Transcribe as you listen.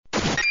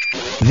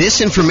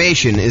This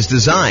information is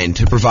designed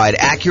to provide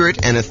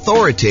accurate and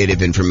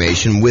authoritative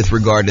information with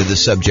regard to the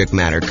subject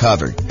matter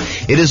covered.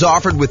 It is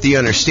offered with the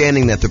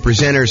understanding that the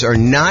presenters are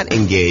not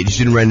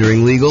engaged in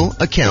rendering legal,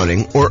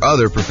 accounting, or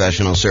other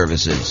professional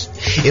services.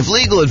 If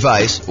legal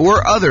advice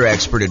or other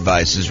expert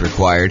advice is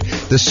required,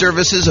 the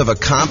services of a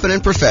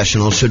competent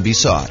professional should be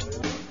sought.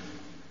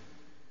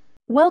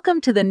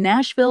 Welcome to the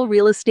Nashville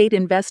Real Estate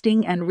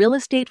Investing and Real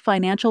Estate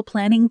Financial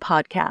Planning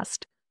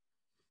Podcast.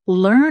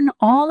 Learn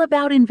all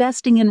about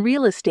investing in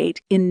real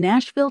estate in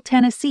Nashville,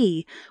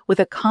 Tennessee, with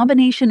a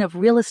combination of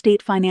real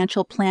estate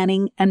financial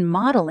planning and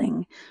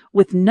modeling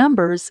with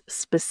numbers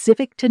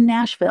specific to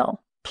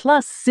Nashville,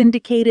 plus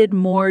syndicated,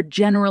 more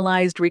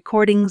generalized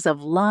recordings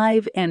of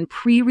live and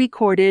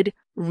pre-recorded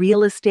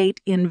real estate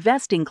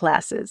investing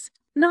classes,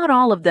 not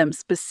all of them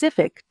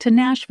specific to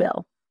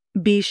Nashville.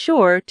 Be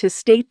sure to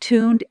stay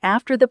tuned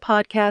after the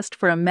podcast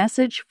for a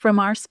message from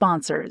our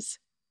sponsors.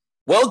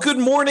 Well, good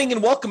morning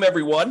and welcome,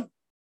 everyone.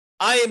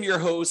 I am your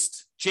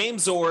host,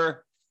 James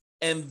Orr,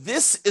 and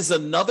this is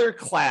another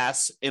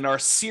class in our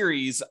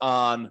series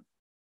on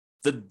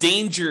the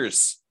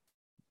dangers,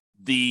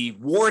 the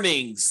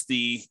warnings,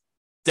 the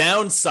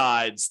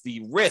downsides,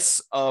 the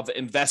risks of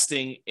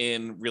investing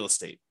in real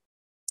estate.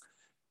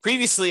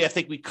 Previously, I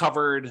think we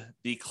covered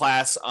the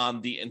class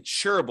on the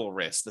insurable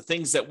risk, the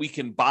things that we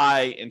can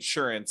buy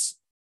insurance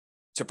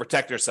to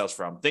protect ourselves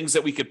from, things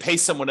that we could pay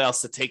someone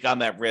else to take on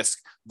that risk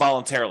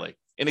voluntarily.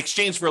 In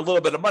exchange for a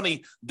little bit of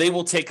money, they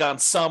will take on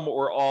some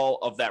or all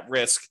of that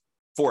risk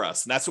for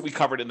us. And that's what we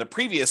covered in the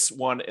previous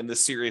one in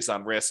this series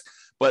on risk.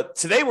 But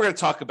today we're going to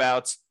talk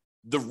about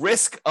the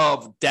risk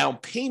of down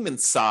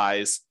payment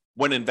size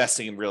when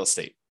investing in real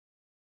estate.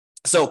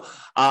 So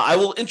I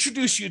will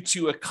introduce you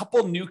to a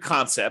couple new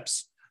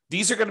concepts.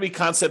 These are going to be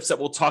concepts that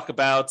we'll talk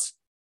about.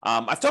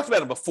 I've talked about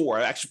them before.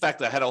 Actually, in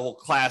fact, I had a whole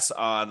class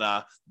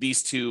on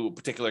these two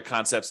particular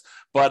concepts,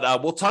 but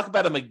we'll talk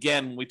about them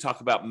again when we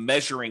talk about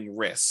measuring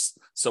risks.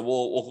 So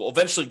we'll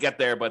eventually get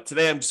there, but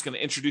today I'm just going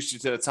to introduce you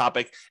to the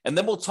topic, and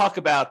then we'll talk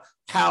about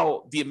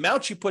how the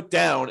amount you put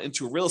down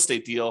into a real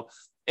estate deal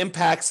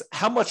impacts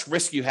how much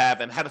risk you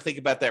have and how to think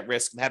about that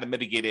risk and how to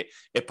mitigate it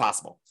if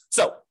possible.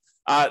 So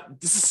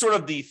this is sort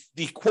of the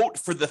quote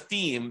for the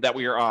theme that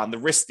we are on, the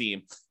risk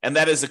theme, and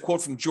that is a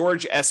quote from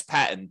George S.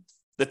 Patton.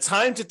 The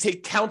time to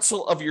take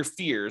counsel of your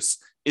fears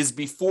is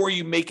before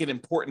you make an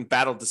important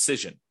battle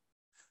decision.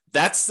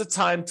 That's the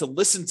time to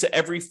listen to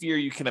every fear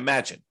you can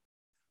imagine.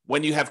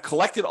 When you have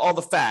collected all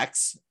the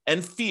facts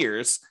and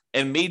fears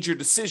and made your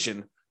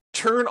decision,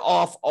 turn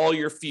off all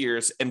your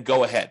fears and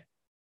go ahead.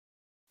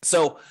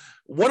 So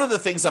one of the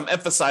things I'm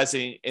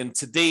emphasizing in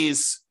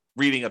today's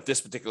reading of this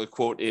particular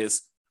quote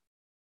is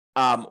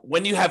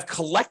when you have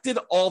collected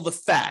all the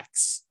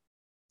facts.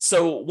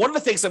 So one of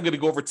the things I'm going to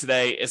go over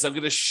today is I'm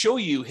going to show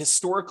you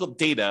historical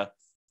data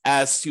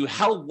as to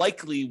how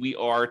likely we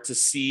are to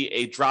see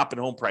a drop in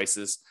home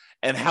prices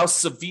and how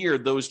severe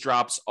those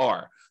drops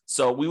are.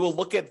 So we will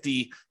look at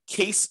the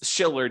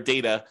Case-Shiller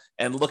data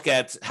and look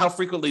at how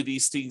frequently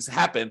these things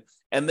happen.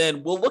 And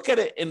then we'll look at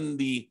it in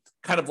the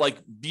kind of like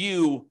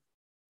view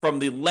from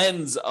the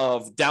lens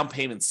of down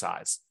payment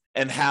size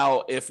and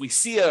how if we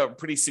see a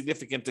pretty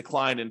significant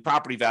decline in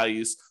property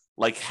values,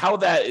 like how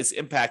that is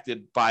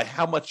impacted by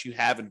how much you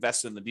have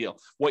invested in the deal,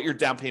 what your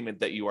down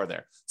payment that you are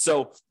there.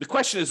 So the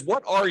question is,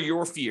 what are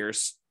your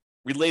fears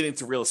relating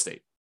to real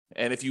estate?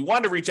 And if you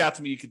want to reach out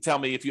to me, you can tell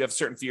me if you have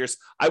certain fears.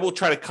 I will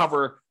try to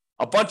cover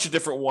a bunch of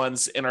different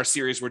ones in our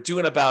series. We're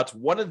doing about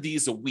one of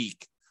these a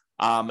week.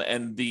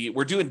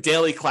 We're doing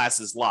daily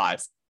classes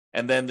live.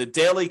 And then the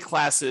daily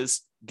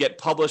classes get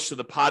published to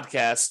the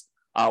podcast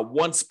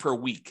once per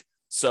week.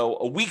 So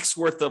a week's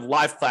worth of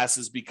live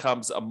classes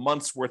becomes a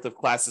month's worth of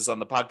classes on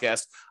the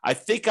podcast. I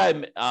think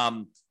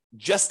I'm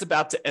just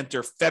about to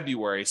enter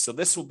February. So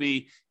this will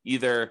be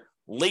either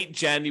late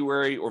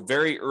January or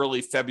very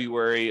early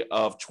February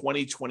of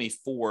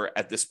 2024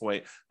 at this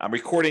point. I'm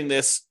recording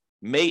this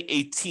May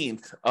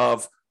 18th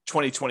of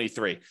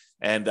 2023.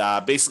 And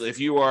basically, if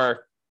you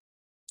are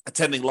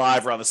attending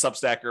live or on the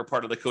Substack or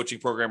part of the coaching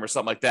program or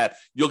something like that,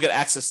 you'll get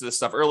access to this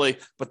stuff early,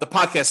 but the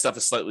podcast stuff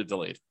is slightly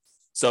delayed.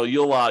 So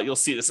you'll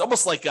see this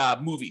almost like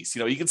movies.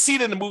 You can see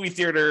it in the movie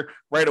theater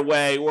right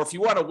away, or if you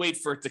want to wait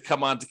for it to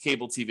come on to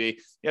cable TV,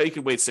 you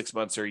can wait 6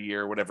 months or a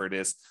year, whatever it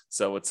is.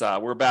 So it's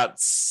we're about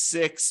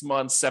 6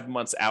 months, 7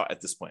 months out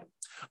at this point.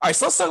 All right,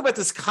 so let's talk about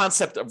this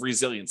concept of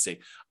resiliency.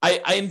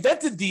 I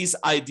invented these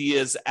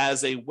ideas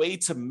as a way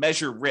to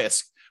measure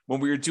risk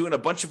when we were doing a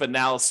bunch of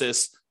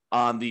analysis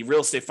on the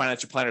real estate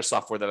financial planner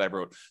software that I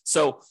wrote.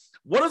 So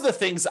one of the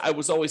things I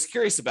was always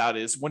curious about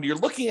is when you're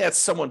looking at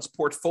someone's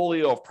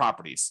portfolio of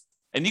properties,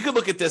 and you can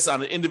look at this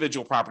on an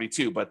individual property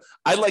too, but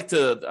I like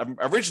to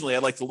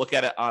look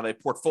at it on a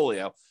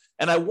portfolio.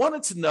 And I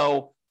wanted to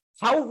know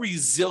how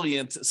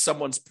resilient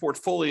someone's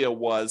portfolio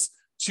was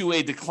to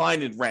a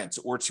decline in rent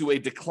or to a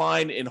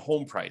decline in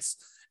home price.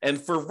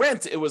 And for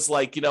rent, it was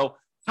like,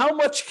 how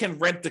much can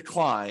rent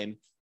decline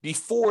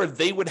before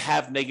they would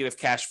have negative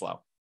cash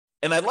flow?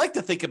 And I'd like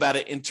to think about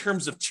it in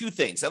terms of two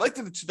things. I'd like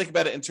to think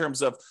about it in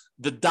terms of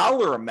the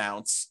dollar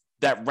amounts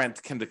that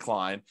rent can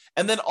decline,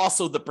 and then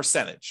also the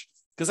percentage.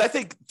 Because I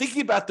think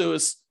thinking about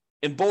those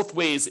in both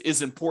ways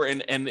is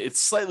important, and it's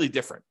slightly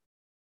different.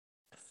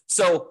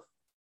 So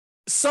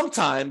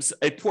sometimes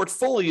a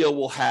portfolio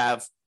will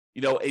have,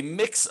 a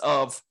mix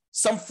of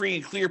some free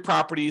and clear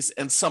properties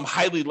and some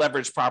highly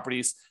leveraged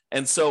properties.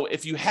 And so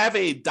if you have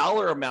a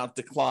dollar amount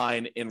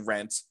decline in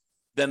rent,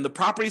 then the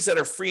properties that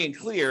are free and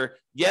clear,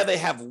 they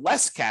have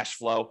less cash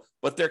flow,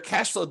 but their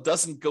cash flow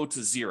doesn't go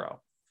to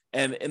zero.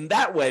 And in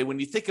that way, when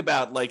you think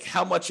about like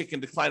how much it can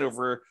decline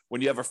over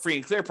when you have a free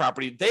and clear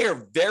property, they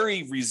are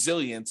very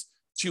resilient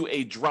to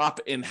a drop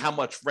in how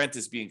much rent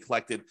is being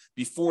collected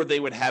before they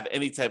would have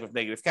any type of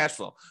negative cash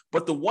flow.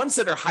 But the ones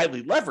that are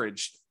highly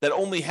leveraged, that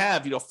only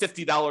have,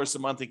 $50 a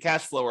month in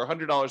cash flow or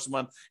 $100 a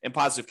month in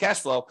positive cash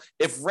flow,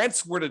 if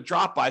rents were to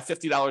drop by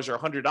 $50 or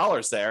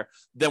 $100 there,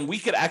 then we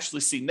could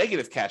actually see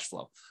negative cash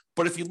flow.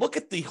 But if you look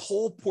at the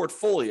whole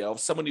portfolio of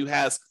someone who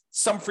has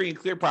some free and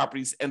clear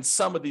properties and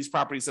some of these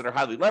properties that are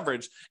highly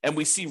leveraged, and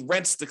we see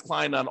rents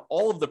decline on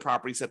all of the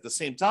properties at the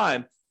same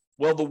time,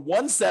 well, the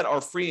ones that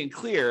are free and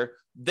clear,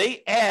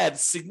 they add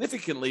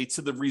significantly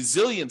to the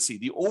resiliency,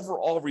 the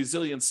overall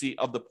resiliency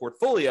of the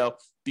portfolio,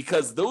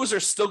 because those are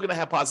still going to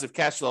have positive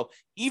cash flow,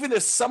 even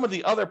if some of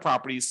the other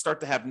properties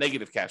start to have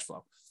negative cash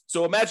flow.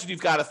 So imagine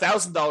you've got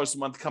 $1,000 a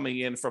month coming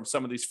in from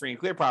some of these free and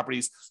clear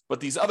properties, but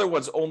these other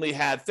ones only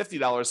had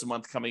 $50 a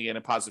month coming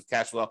in positive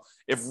cash flow.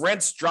 If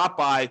rents drop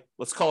by,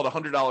 let's call it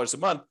 $100 a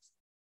month,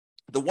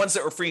 the ones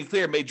that were free and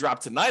clear may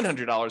drop to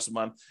 $900 a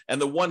month, and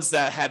the ones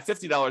that had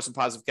 $50 in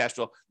positive cash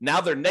flow,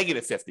 now they're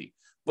negative 50.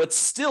 But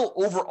still,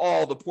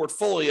 overall, the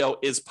portfolio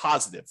is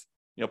positive,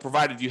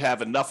 provided you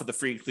have enough of the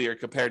free and clear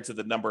compared to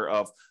the number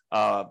of,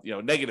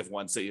 negative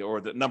ones or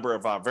the number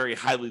of very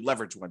highly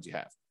leveraged ones you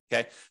have.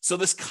 Okay, so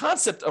this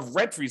concept of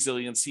rent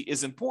resiliency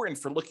is important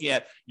for looking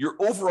at your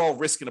overall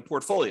risk in a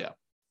portfolio.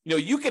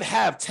 You could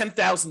have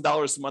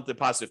 $10,000 a month in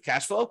positive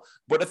cash flow,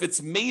 but if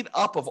it's made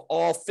up of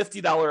all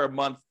 $50 a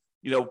month,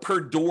 per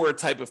door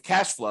type of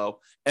cash flow,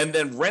 and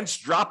then rents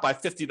drop by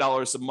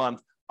 $50 a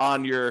month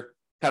on your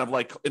kind of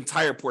like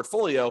entire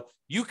portfolio,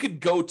 you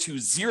could go to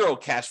zero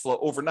cash flow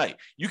overnight.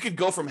 You could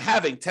go from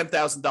having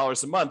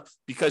 $10,000 a month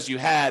because you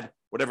had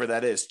whatever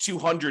that is,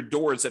 200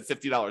 doors at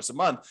 $50 a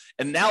month.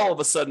 And now all of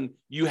a sudden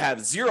you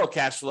have zero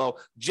cash flow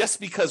just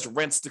because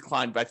rents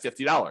declined by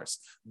 $50.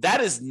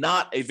 That is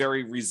not a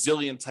very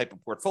resilient type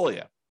of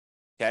portfolio.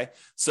 Okay.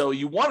 So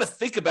you want to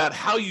think about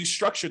how you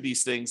structure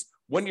these things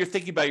when you're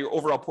thinking about your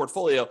overall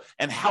portfolio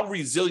and how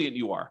resilient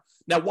you are.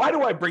 Now, why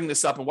do I bring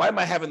this up and why am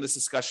I having this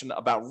discussion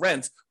about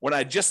rent when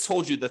I just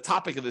told you the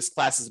topic of this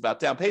class is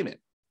about down payment?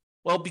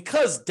 Well,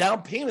 because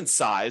down payment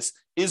size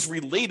is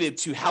related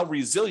to how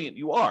resilient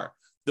you are.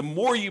 The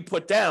more you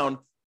put down,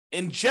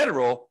 in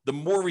general, the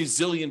more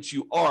resilient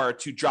you are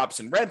to drops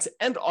in rent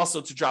and also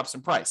to drops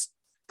in price.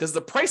 Because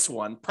the price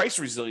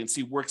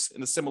resiliency works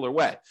in a similar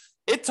way.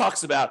 It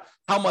talks about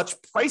how much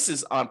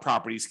prices on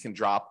properties can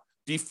drop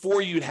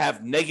before you'd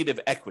have negative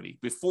equity,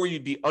 before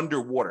you'd be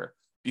underwater,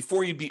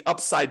 before you'd be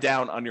upside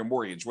down on your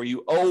mortgage, where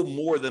you owe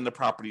more than the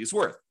property is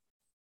worth.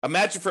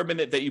 Imagine for a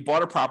minute that you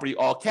bought a property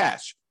all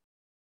cash.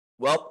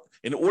 Well,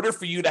 in order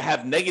for you to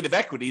have negative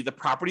equity, the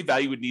property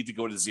value would need to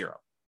go to zero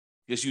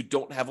because you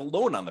don't have a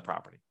loan on the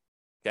property.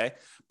 Okay.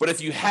 But if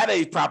you had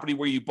a property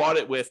where you bought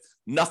it with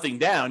nothing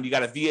down, you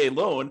got a VA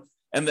loan,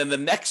 and then the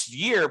next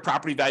year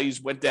property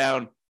values went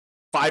down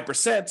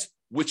 5%,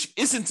 which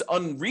isn't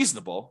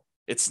unreasonable.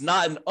 It's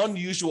not an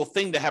unusual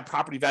thing to have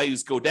property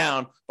values go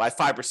down by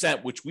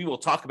 5%, which we will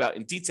talk about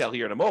in detail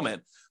here in a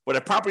moment. But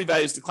if property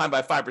values decline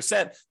by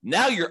 5%,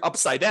 now you're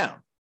upside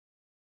down.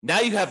 Now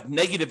you have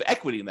negative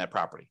equity in that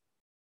property,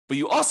 but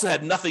you also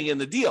had nothing in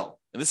the deal.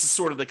 And this is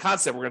sort of the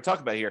concept we're going to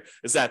talk about here,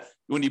 is that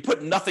when you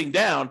put nothing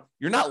down,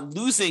 you're not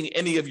losing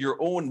any of your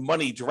own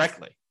money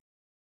directly,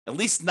 at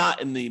least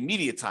not in the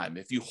immediate time.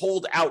 If you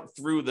hold out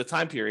through the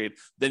time period,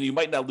 then you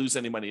might not lose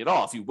any money at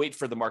all if you wait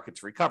for the market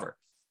to recover.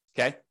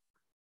 Okay.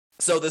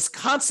 So this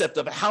concept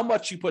of how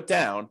much you put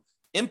down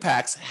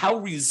impacts how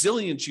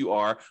resilient you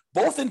are,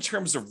 both in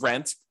terms of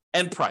rent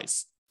and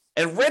price.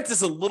 And rent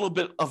is a little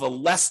bit of a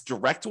less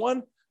direct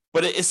one,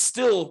 but it is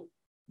still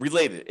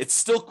related. It's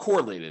still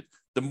correlated.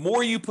 The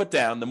more you put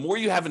down, the more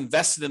you have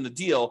invested in the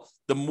deal,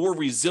 the more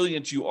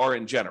resilient you are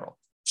in general.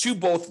 To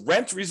both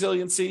rent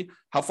resiliency,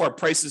 how far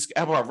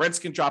rents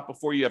can drop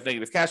before you have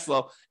negative cash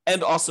flow,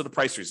 and also the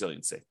price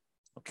resiliency.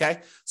 Okay,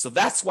 so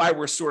that's why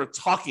we're sort of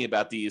talking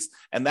about these,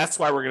 and that's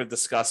why we're going to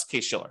discuss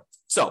Case-Shiller.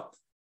 So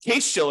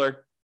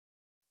Case-Shiller,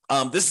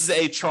 this is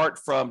a chart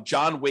from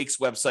John Wake's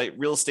website,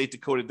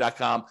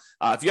 realestateDecoded.com.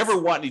 If you ever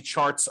want any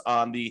charts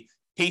on the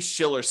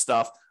Case-Shiller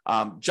stuff.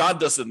 John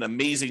does an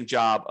amazing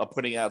job of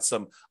putting out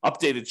some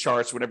updated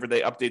charts whenever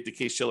they update the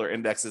Case-Shiller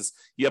indexes.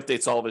 He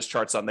updates all of his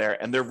charts on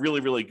there, and they're really,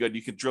 really good.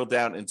 You can drill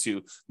down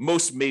into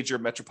most major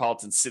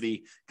metropolitan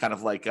city, kind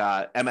of like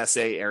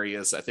MSA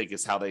areas, I think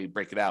is how they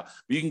break it out.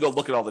 But you can go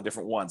look at all the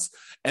different ones.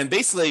 And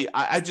basically,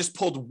 I just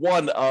pulled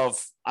one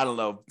of,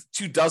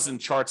 24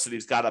 charts that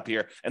he's got up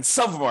here. And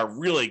some of them are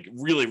really,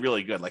 really,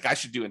 really good. Like I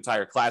should do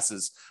entire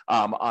classes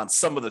on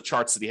some of the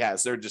charts that he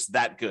has. They're just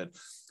that good.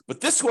 But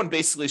this one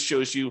basically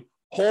shows you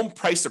home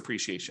price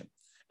appreciation.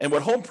 And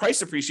what home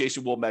price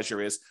appreciation will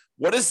measure is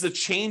what is the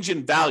change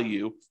in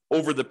value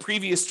over the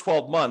previous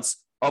 12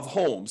 months of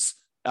homes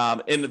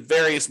in the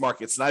various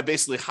markets. And I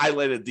basically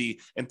highlighted the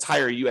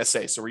entire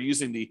USA. So we're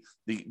using the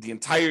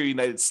entire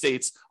United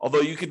States,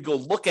 although you could go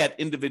look at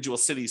individual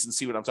cities and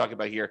see what I'm talking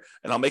about here.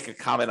 And I'll make a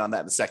comment on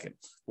that in a second.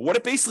 But what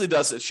it basically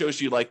does, it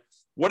shows you like,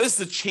 what is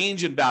the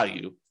change in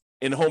value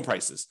in home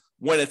prices?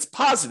 When it's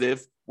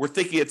positive, we're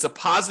thinking it's a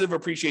positive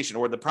appreciation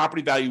or the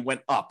property value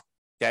went up.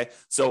 Okay.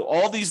 So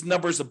all these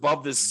numbers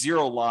above this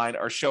zero line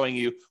are showing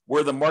you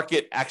where the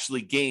market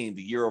actually gained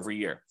year over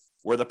year,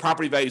 where the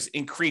property values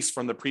increased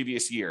from the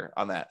previous year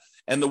on that.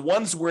 And the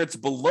ones where it's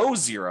below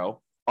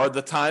zero are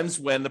the times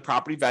when the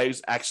property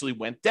values actually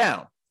went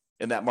down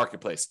in that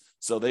marketplace.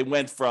 So they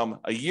went from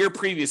a year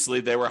previously,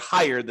 they were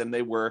higher than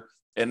they were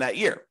in that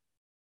year.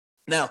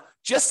 Now,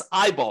 just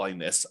eyeballing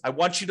this, I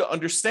want you to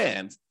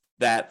understand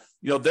that,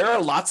 there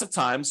are lots of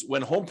times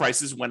when home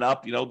prices went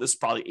up, this is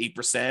probably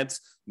 8%,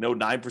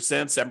 9%,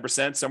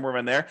 7%, somewhere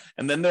in there.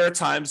 And then there are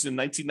times in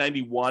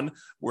 1991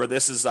 where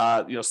this is,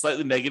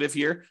 slightly negative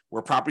here,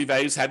 where property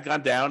values had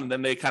gone down and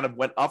then they kind of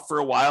went up for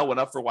a while,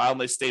 and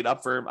they stayed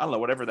up for,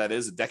 whatever that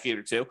is, a decade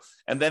or two.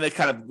 And then it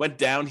kind of went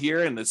down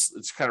here and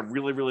it's kind of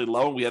really, really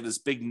low. And we had this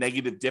big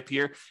negative dip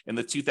here in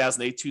the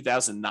 2008,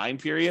 2009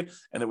 period.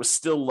 And it was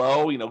still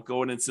low,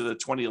 going into the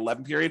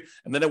 2011 period.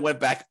 And then it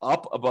went back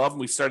up above and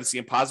we started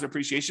seeing positive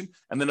appreciation.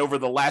 And then over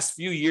the last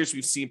few years,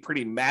 we've seen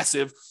pretty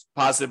massive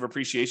positive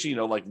appreciation,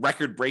 like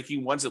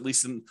record-breaking ones, at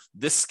least in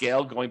this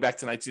scale, going back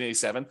to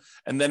 1987.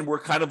 And then we're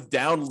kind of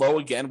down low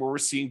again, where we're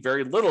seeing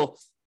very little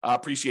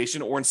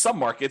appreciation, or in some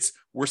markets,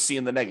 we're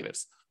seeing the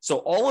negatives. So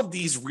all of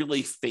these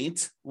really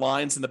faint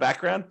lines in the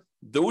background,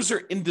 those are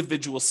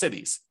individual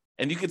cities.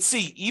 And you can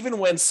see, even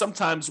when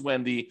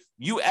the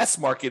U.S.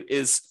 market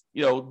is,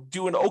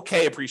 doing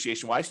okay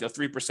appreciation-wise,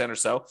 3% or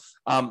so,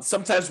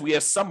 sometimes we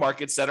have some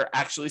markets that are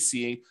actually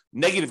seeing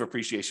negative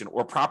appreciation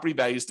or property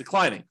values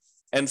declining.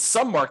 And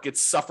some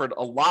markets suffered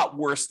a lot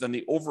worse than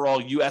the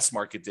overall U.S.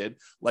 market did.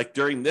 Like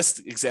during this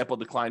example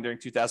decline during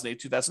 2008,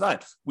 2009,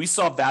 we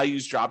saw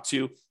values drop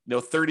to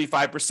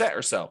 35%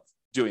 or so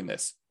doing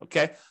this.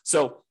 Okay,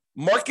 so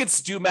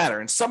markets do matter,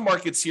 and some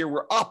markets here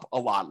were up a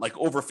lot, like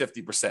over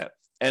 50%.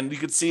 And you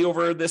could see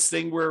over this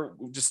thing where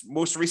just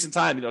most recent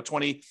time,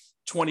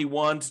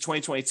 2021 to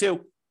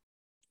 2022,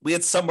 we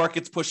had some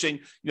markets pushing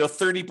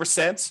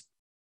 30%.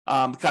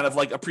 Kind of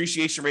like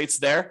appreciation rates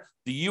there.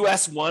 The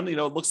U.S. one, it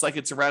looks like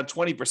it's around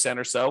 20%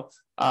 or so.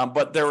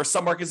 But there were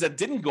some markets that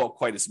didn't go up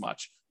quite as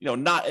much.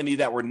 Not any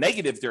that were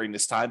negative during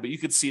this time, but you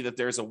could see that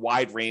there's a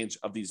wide range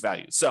of these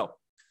values. So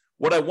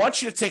what I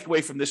want you to take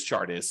away from this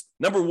chart is,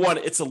 number one,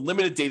 it's a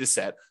limited data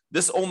set.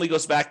 This only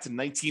goes back to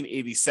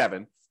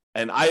 1987.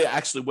 And I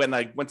actually, when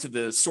I went to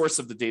the source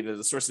of the data,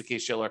 the source of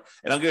Case-Shiller,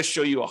 and I'm going to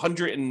show you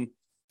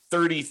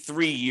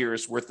 133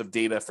 years worth of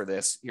data for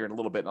this here in a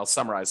little bit, and I'll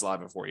summarize a lot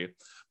of it for you.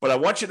 But I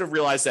want you to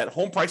realize that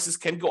home prices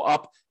can go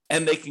up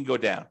and they can go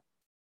down.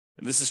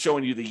 And this is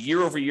showing you the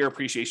year-over-year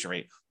appreciation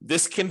rate.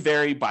 This can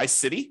vary by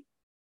city.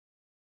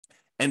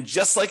 And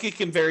just like it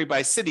can vary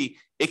by city,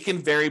 it can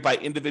vary by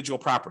individual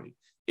property.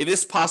 It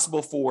is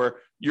possible for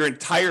your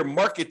entire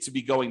market to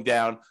be going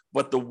down,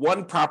 but the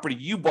one property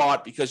you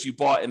bought because you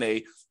bought in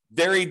a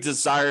very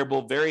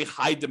desirable, very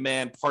high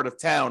demand part of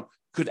town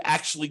could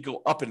actually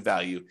go up in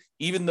value,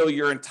 even though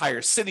your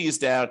entire city is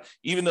down,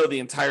 even though the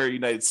entire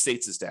United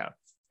States is down.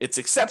 It's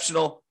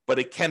exceptional, but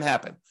it can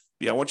happen.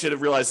 I want you to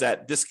realize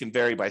that this can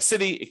vary by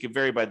city, it can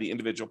vary by the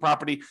individual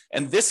property,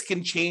 and this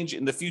can change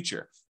in the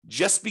future.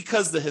 Just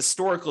because the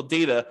historical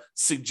data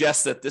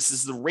suggests that this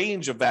is the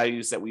range of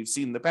values that we've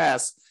seen in the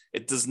past,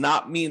 it does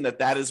not mean that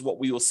that is what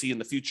we will see in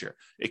the future.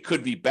 It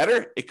could be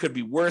better, it could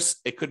be worse,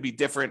 it could be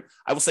different.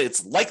 I will say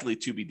it's likely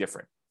to be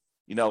different.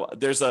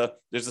 There's a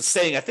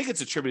saying, I think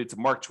it's attributed to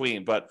Mark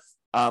Twain, but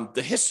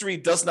the history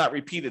does not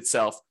repeat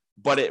itself,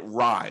 but it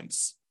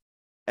rhymes.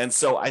 And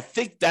so I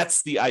think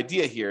that's the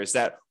idea here, is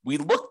that we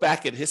look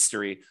back at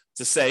history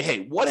to say,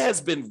 hey, what has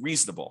been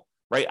reasonable,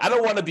 right? I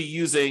don't want to be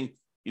using,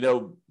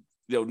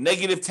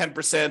 negative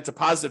 10% to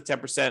positive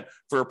 10%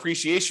 for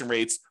appreciation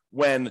rates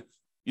when,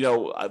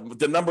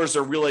 the numbers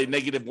are really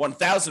negative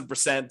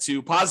 1,000%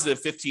 to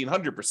positive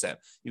 1,500%.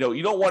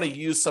 You don't want to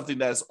use something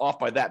that is off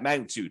by that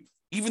magnitude.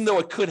 Even though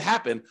it could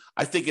happen,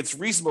 I think it's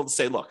reasonable to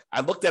say, look,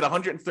 I looked at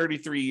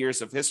 133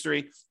 years of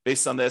history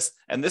based on this,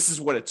 and this is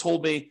what it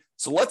told me.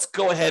 So let's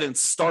go ahead and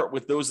start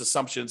with those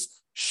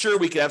assumptions. Sure,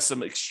 we could have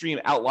some extreme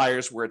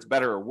outliers where it's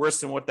better or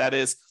worse than what that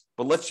is,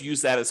 but let's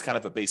use that as kind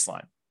of a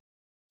baseline.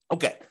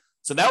 Okay,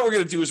 So now what we're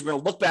going to do is we're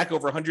going to look back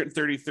over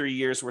 133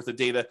 years worth of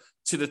data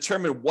to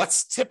determine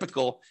what's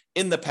typical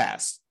in the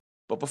past.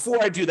 But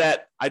before I do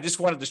that, I just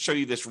wanted to show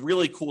you this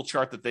really cool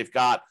chart that they've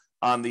got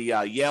on the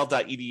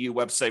Yale.edu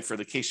website for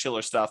the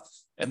Case-Shiller stuff.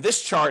 And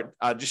this chart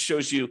just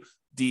shows you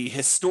the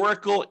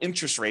historical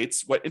interest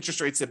rates, what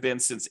interest rates have been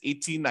since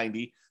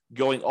 1890,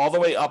 going all the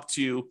way up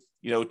to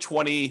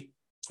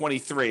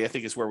 2023, I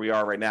think is where we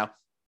are right now.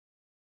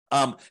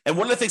 And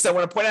one of the things I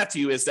want to point out to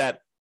you is that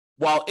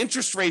while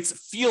interest rates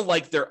feel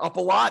like they're up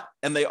a lot,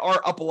 and they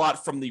are up a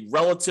lot from the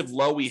relative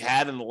low we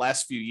had in the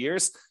last few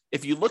years,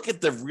 if you look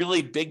at the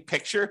really big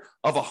picture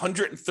of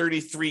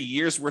 133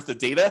 years worth of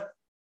data,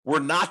 we're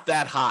not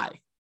that high.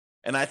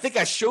 And I think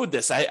I showed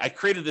this. I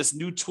created this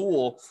new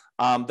tool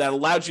that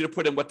allowed you to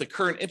put in what the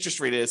current interest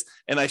rate is.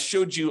 And I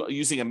showed you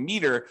using a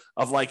meter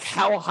of like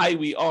how high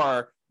we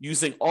are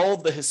using all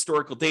of the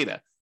historical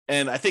data.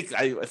 And I think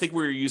we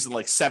were using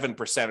like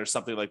 7% or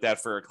something like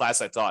that for a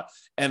class I taught.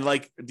 And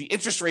like the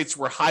interest rates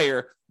were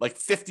higher like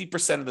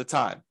 50% of the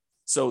time.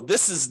 So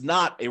this is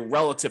not a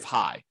relative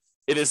high.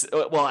 It is,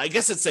 well, I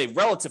guess it's a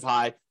relative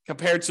high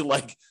compared to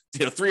like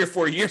 3 or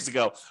 4 years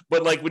ago.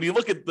 But like when you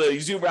look at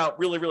you zoom out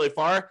really, really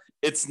far,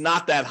 it's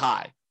not that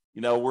high.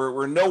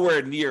 We're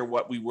nowhere near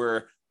what we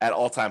were at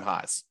all-time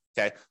highs.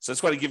 Okay. So I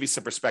just want to give you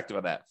some perspective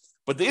on that.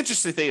 But the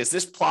interesting thing is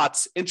this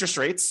plots interest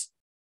rates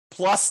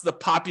plus the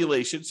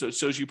population. So it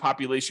shows you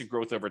population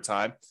growth over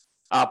time.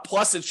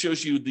 Plus it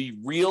shows you the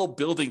real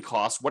building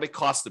costs, what it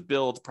costs to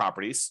build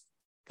properties.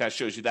 Kind of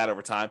shows you that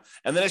over time.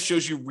 And then it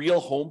shows you real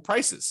home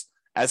prices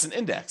as an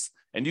index.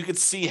 And you can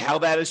see how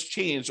that has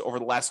changed over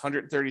the last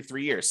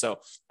 133 years. So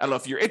I don't know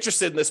if you're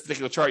interested in this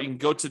particular chart, you can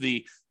go to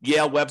the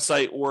Yale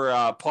website or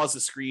pause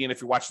the screen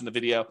if you're watching the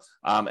video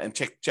and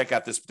check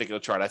out this particular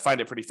chart. I find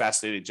it pretty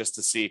fascinating just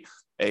to see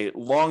a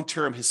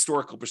long-term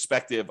historical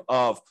perspective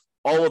of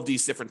all of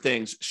these different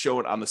things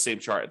shown on the same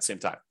chart at the same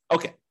time.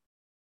 Okay.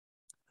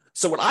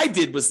 So what I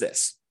did was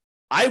this.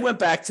 I went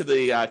back to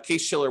the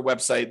Case-Shiller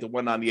website, the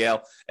one on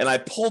Yale, and I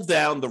pulled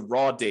down the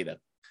raw data.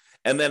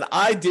 And then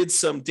I did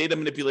some data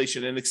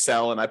manipulation in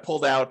Excel, and I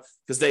pulled out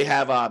because they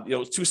have,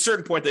 to a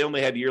certain point, they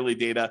only had yearly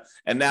data.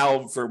 And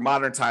now for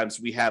modern times,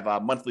 we have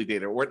monthly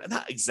data, or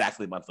not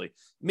exactly monthly.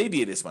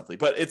 Maybe it is monthly,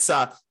 but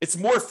it's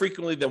more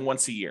frequently than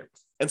once a year.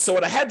 And so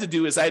what I had to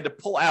do is I had to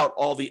pull out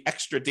all the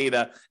extra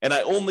data, and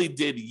I only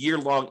did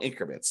year-long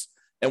increments.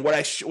 And what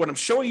I'm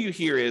showing you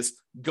here is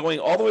going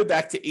all the way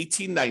back to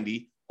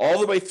 1890, all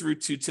the way through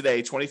to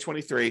today,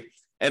 2023,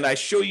 and I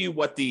show you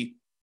what the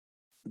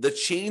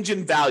change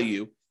in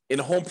value in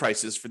home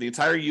prices for the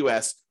entire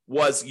U.S.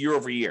 was year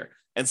over year.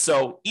 And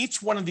so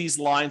each one of these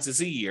lines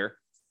is a year.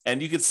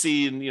 And you can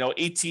see in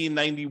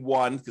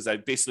 1891, because I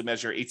basically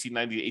measure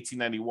 1890 to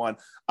 1891,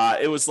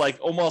 it was like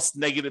almost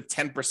negative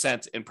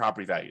 10% in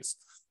property values.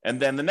 And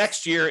then the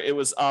next year it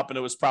was up, and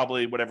it was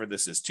probably whatever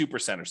this is,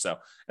 2% or so.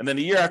 And then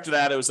the year after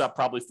that, it was up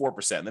probably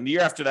 4%. And then the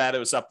year after that, it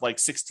was up like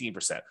 16%.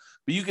 But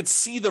you could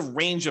see the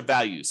range of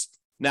values.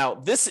 Now,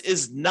 this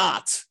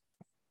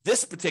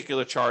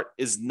particular chart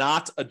is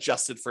not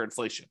adjusted for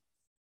inflation.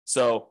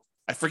 So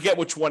I forget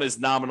which one is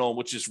nominal and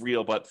which is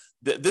real, but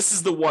this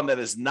is the one that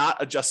is not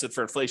adjusted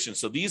for inflation.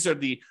 So these are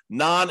the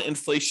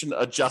non-inflation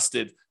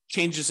adjusted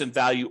changes in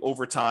value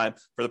over time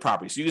for the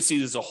property. So you can see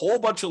there's a whole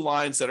bunch of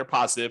lines that are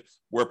positive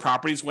where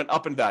properties went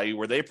up in value,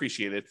 where they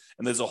appreciated,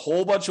 and there's a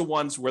whole bunch of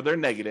ones where they're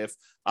negative,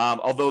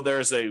 although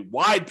there's a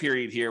wide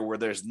period here where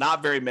there's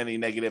not very many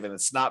negative, and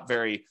it's not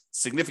very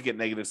significant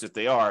negatives if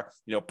they are.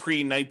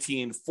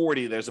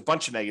 Pre-1940, there's a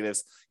bunch of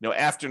negatives.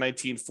 After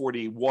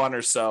 1941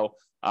 or so,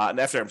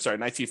 and after,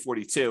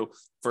 1942,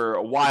 for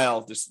a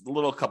while, there's a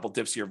little couple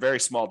dips here,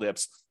 very small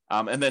dips.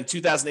 And then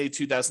 2008,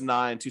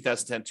 2009,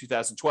 2010,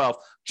 2012,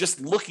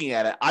 just looking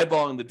at it,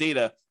 eyeballing the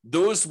data,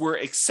 those were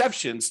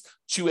exceptions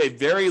to a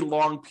very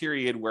long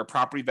period where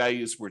property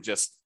values were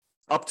just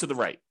up to the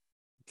right.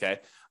 Okay.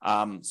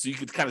 So you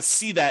could kind of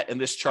see that in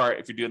this chart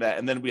if you're doing that.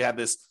 And then we have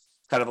this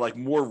kind of like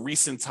more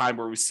recent time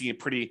where we see a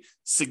pretty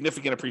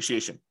significant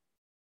appreciation.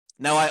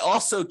 Now, I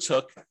also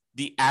took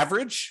the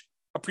average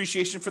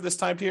appreciation for this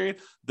time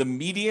period, the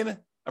median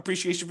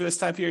appreciation for this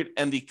time period,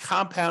 and the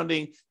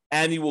compounding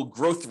annual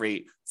growth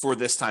rate for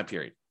this time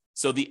period.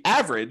 So the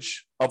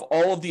average of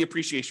all of the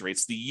appreciation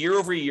rates, the year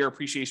over year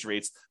appreciation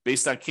rates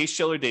based on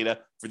Case-Shiller data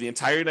for the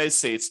entire United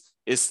States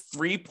is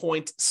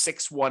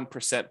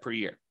 3.61% per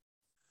year.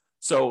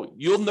 So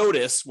you'll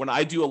notice when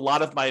I do a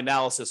lot of my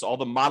analysis, all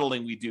the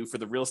modeling we do for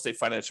the real estate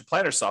financial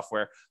planner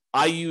software,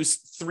 I use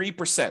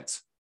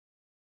 3%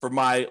 for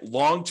my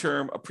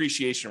long-term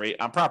appreciation rate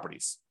on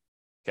properties.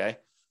 Okay.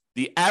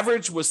 The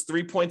average was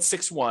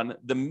 3.61.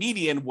 The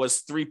median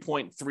was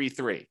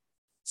 3.33.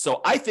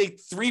 So I think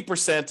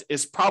 3%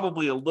 is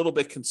probably a little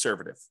bit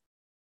conservative.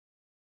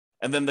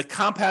 And then the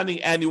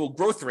compounding annual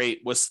growth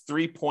rate was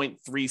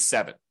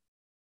 3.37.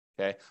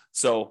 Okay.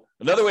 So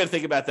another way to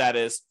think about that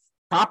is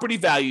property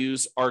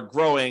values are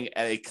growing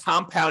at a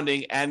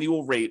compounding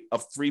annual rate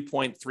of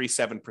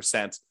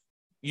 3.37%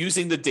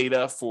 using the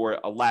data for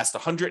the last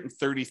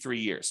 133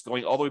 years,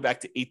 going all the way back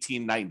to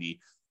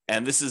 1890.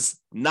 And this is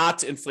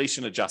not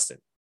inflation adjusted.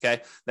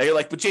 Okay. Now you're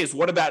like, but James,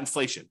 what about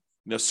inflation?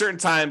 Certain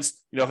times,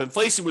 if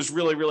inflation was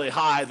really, really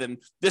high, then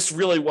this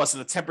really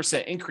wasn't a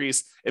 10%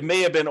 increase. It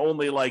may have been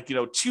only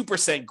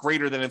 2%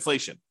 greater than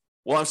inflation.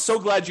 Well, I'm so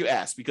glad you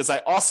asked, because I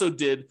also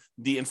did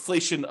the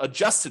inflation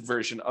adjusted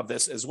version of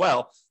this as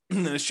well.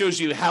 And it shows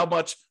you how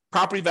much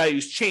property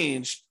values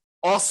changed,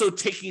 also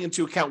taking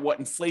into account what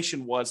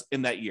inflation was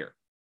in that year.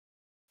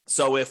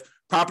 So if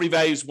property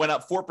values went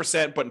up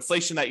 4%, but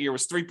inflation that year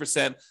was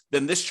 3%,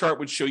 then this chart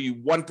would show you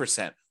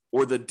 1%,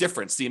 or the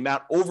difference, the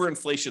amount over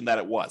inflation that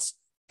it was.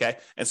 Okay.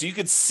 And so you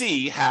could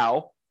see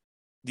how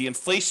the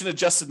inflation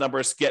adjusted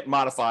numbers get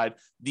modified.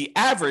 The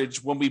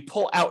average when we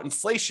pull out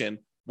inflation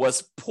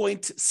was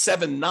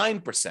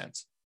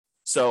 0.79%.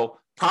 So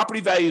property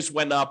values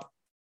went up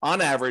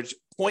on average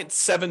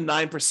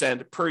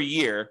 0.79% per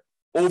year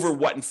over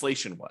what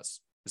inflation was.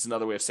 Is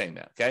another way of saying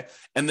that. Okay.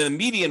 And then the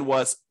median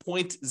was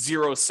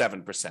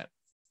 0.07%.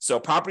 So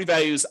property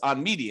values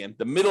on median,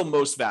 the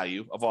middlemost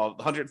value of all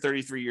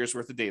 133 years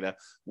worth of data,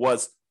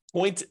 was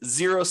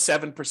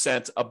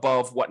 0.07%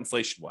 above what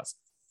inflation was.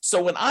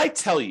 So when I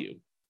tell you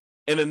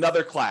in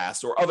another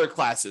class or other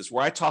classes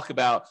where I talk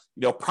about,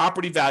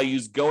 property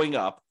values going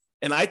up,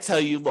 and I tell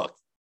you, look,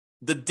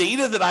 the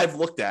data that I've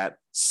looked at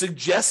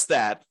suggests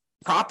that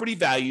property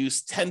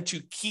values tend to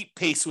keep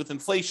pace with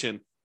inflation,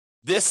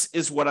 this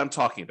is what I'm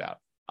talking about.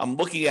 I'm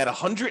looking at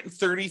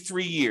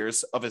 133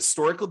 years of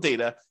historical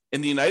data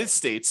in the United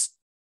States.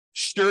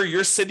 Sure,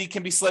 your city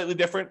can be slightly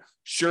different.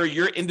 Sure,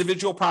 your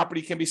individual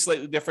property can be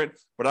slightly different.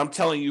 But I'm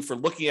telling you, for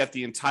looking at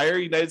the entire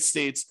United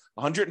States,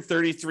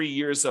 133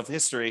 years of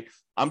history,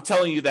 I'm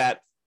telling you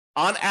that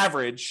on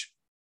average,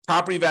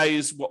 property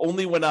values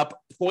only went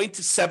up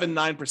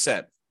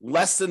 0.79%,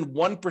 less than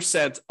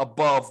 1%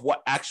 above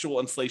what actual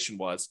inflation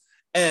was.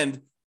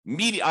 And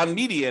on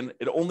median,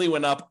 it only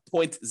went up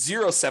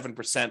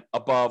 0.07%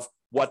 above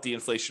what the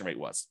inflation rate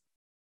was.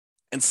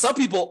 And some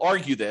people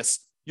argue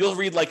this. You'll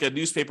read like a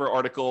newspaper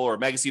article or a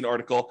magazine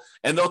article,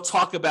 and they'll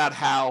talk about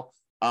how,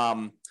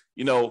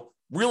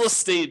 real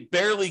estate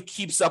barely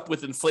keeps up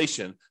with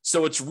inflation,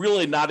 so it's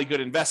really not a good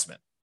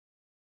investment.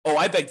 Oh,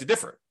 I beg to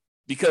differ,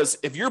 because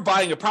if you're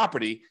buying a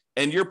property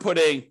and you're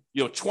putting,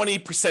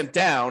 20%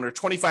 down or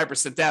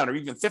 25% down or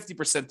even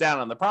 50% down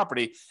on the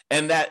property,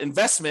 and that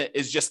investment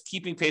is just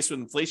keeping pace with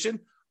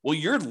inflation, well,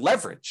 you're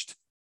leveraged.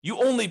 You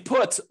only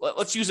put,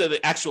 let's use an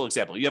actual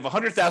example. You have a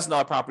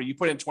 $100,000 property, you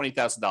put in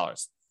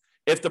 $20,000.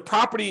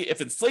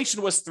 If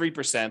inflation was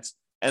 3%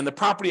 and the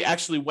property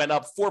actually went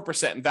up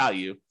 4% in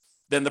value,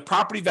 then the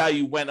property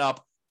value went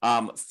up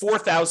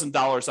 $4,000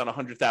 on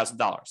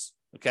 $100,000.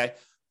 Okay.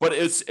 But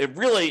it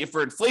really,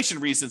 for inflation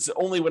reasons, it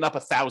only went up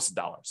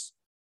 $1,000.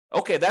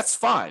 Okay. That's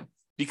fine,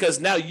 because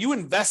now you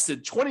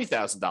invested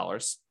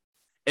 $20,000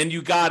 and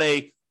you got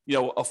a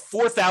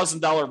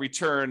 $4,000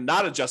 return,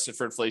 not adjusted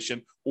for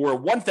inflation, or a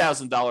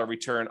 $1,000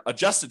 return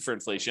adjusted for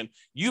inflation.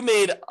 You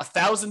made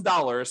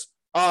 $1,000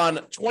 on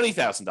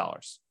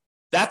 $20,000.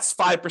 That's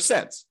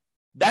 5%.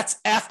 That's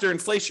after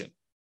inflation.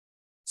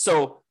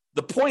 So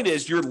the point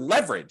is, you're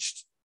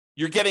leveraged.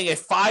 You're getting a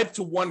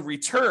 5-to-1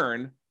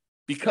 return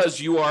because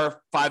you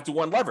are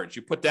 5-to-1 leverage.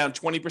 You put down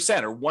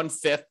 20% or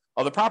 1/5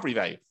 of the property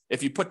value.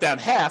 If you put down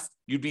half,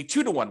 you'd be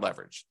 2-to-1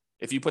 leverage.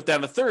 If you put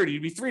down a third,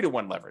 you'd be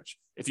 3-to-1 leverage.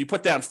 If you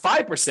put down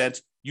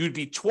 5%, you'd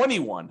be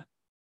 20-to-1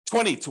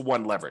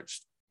 leveraged.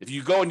 If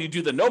you go and you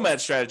do the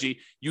nomad strategy,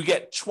 you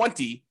get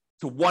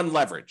 20-to-1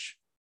 leverage.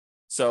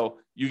 So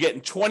you're getting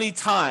 20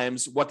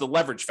 times what the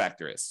leverage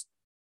factor is.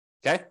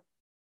 Okay.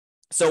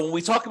 So when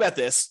we talk about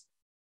this,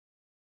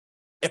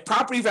 if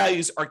property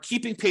values are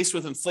keeping pace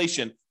with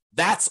inflation,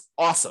 that's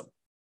awesome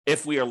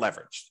if we are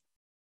leveraged,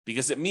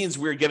 because it means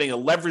we're getting a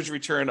leverage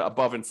return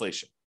above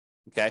inflation.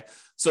 Okay.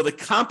 So the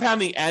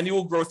compounding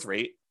annual growth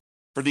rate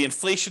for the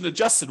inflation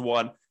adjusted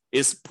one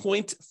is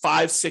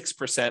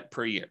 0.56%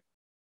 per year.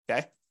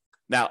 Okay.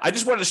 Now, I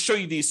just wanted to show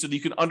you these so that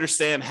you can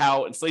understand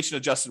how inflation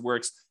adjusted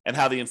works and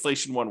how the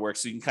inflation one works.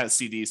 So you can kind of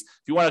see these.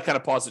 If you want to kind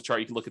of pause the chart,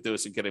 you can look at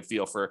those and get a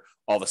feel for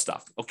all the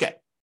stuff. Okay.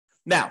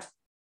 Now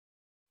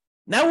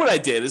what I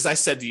did is I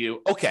said to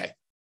you, okay,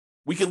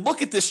 we can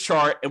look at this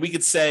chart and we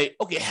could say,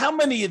 okay, how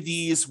many of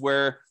these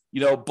were,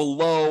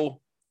 below,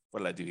 what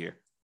did I do here?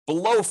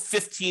 Below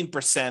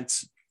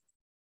 15%.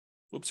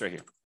 Whoops, right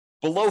here.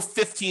 Below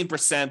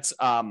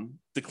 15%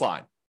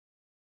 decline.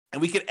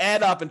 And we could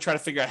add up and try to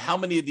figure out how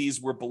many of these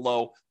were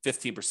below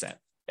 15%.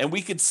 And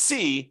we could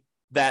see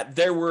that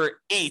there were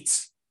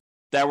 8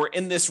 that were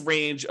in this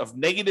range of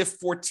negative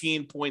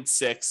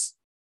 14.6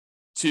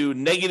 to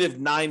negative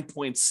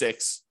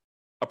 9.6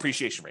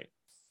 appreciation rate.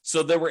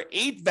 So there were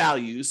 8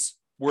 values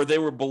where they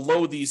were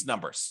below these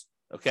numbers.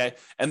 Okay.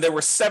 And there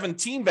were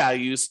 17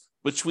 values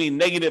between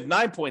negative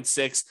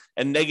 9.6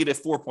 and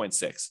negative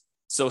 4.6.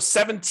 So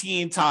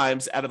 17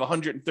 times out of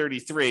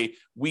 133,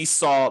 we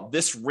saw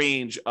this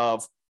range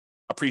of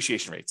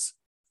appreciation rates.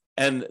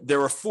 And there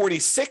were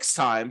 46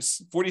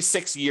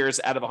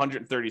 years out of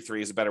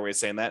 133 is a better way of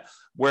saying that,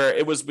 where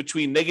it was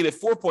between negative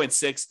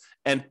 4.6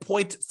 and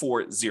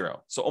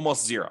 0.40. So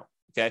almost zero.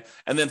 Okay.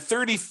 And then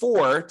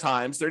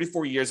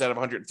 34 years out of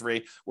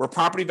 103, where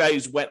property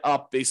values went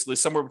up basically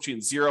somewhere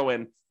between 0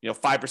 and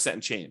 5%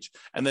 and change.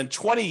 And then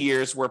 20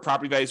 years where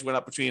property values went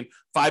up between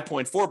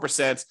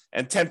 5.4%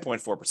 and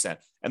 10.4%.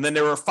 And then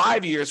there were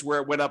 5 years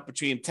where it went up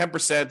between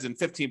 10% and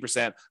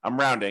 15%. I'm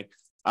rounding.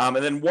 And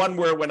then one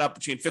where it went up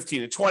between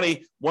 15 and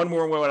 20, one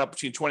where it went up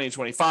between 20 and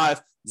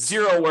 25,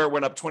 0 where it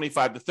went up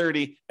 25 to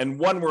 30, and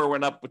one where it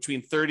went up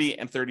between 30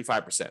 and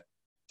 35%.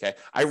 Okay.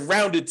 I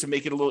rounded to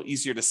make it a little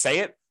easier to say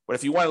it. But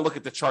if you want to look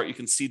at the chart, you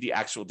can see the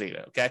actual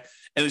data, okay?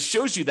 And it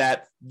shows you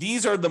that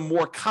these are the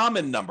more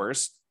common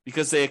numbers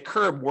because they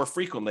occur more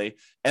frequently.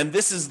 And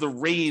this is the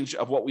range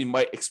of what we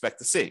might expect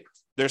to see.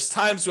 There's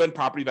times when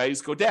property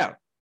values go down.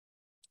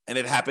 And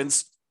it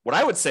happens, what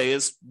I would say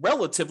is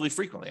relatively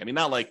frequently. I mean,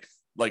 not like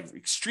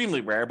extremely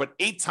rare, but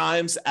 8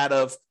 times out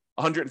of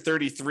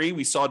 133,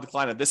 we saw a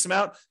decline of this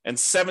amount, and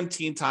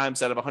 17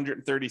 times out of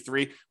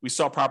 133, we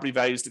saw property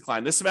values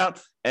decline this amount,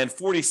 and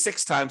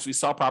 46 times we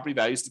saw property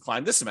values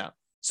decline this amount.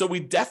 So we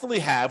definitely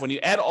have, when you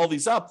add all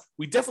these up,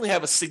 we definitely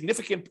have a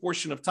significant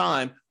portion of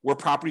time where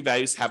property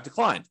values have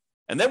declined.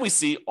 And then we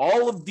see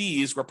all of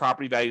these where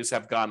property values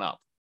have gone up.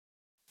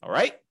 All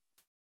right.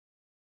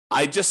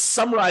 I just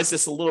summarized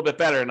this a little bit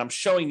better, and I'm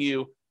showing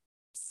you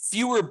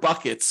fewer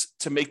buckets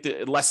to make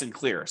the lesson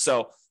clear.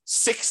 So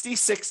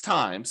 66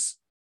 times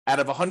out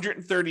of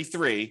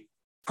 133,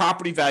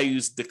 property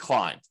values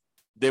declined.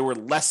 They were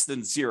less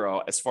than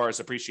 0 as far as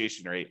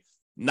appreciation rate,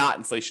 not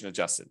inflation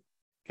adjusted.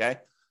 Okay.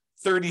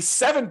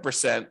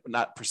 37%,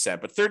 not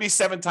percent, but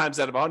 37 times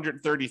out of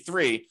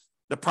 133,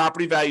 the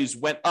property values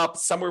went up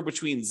somewhere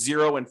between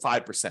 0 and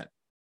 5%.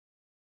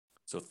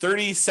 So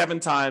 37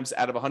 times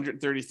out of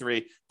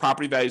 133,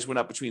 property values went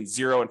up between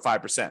 0 and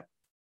 5%.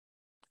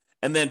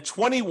 And then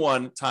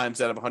 21 times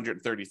out of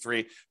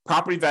 133,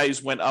 property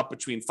values went up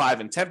between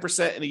 5 and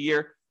 10% in a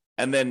year.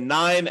 And then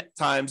 9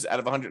 times out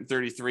of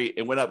 133,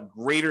 it went up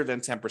greater than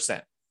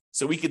 10%.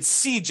 So we could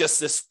see just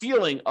this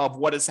feeling of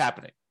what is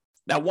happening.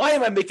 Now, why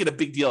am I making a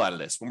big deal out of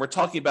this when we're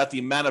talking about the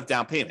amount of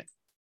down payment?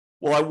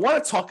 Well, I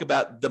want to talk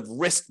about the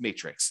risk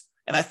matrix.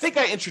 And I think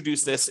I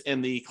introduced this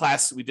in the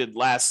class we did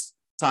last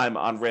time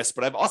on risk,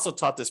 but I've also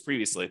taught this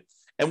previously.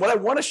 And what I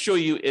want to show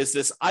you is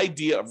this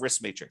idea of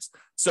risk matrix.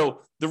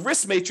 So the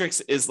risk matrix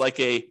is like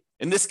in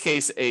this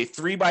case, a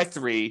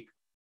 3x3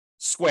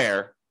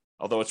 square,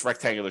 although it's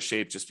rectangular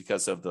shape just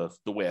because of the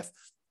width.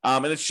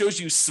 And it shows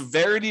you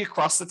severity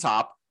across the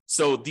top.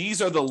 So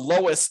these are the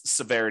lowest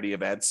severity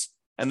events.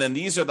 And then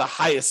these are the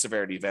highest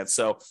severity events.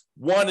 So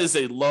 1 is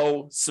a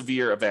low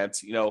severe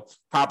event,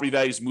 property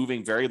values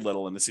moving very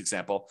little in this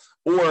example,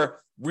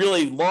 or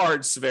really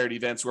large severity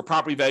events where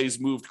property values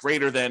moved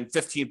greater than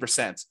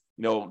 15%,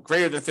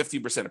 greater than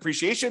 15%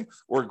 appreciation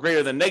or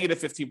greater than negative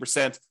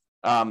 15%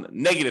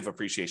 negative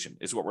appreciation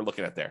is what we're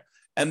looking at there.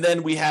 And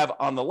then we have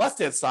on the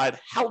left-hand side,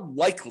 how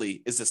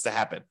likely is this to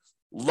happen?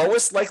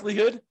 Lowest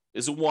likelihood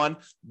is a 1,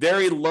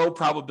 very low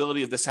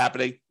probability of this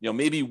happening,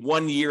 maybe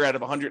 1 year out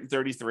of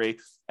 133.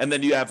 And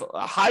then you have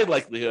a high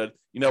likelihood,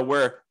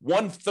 where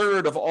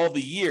 1/3 of all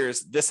the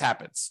years this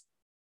happens.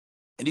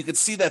 And you can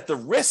see that the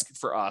risk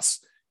for us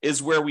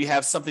is where we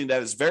have something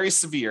that is very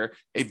severe,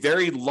 a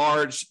very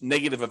large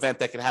negative event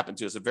that can happen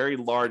to us, a very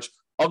large,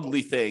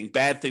 ugly thing,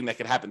 bad thing that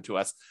can happen to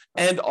us.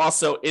 And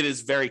also it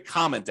is very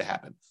common to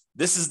happen.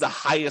 This is the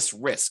highest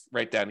risk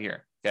right down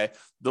here. Okay.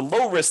 The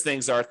low risk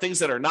things are things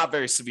that are not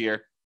very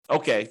severe.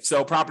 Okay.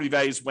 So property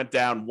values went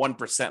down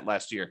 1%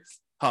 last year.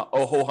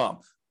 Oh, ho hum.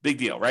 Big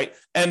deal, right?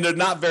 And they're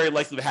not very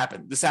likely to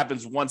happen. This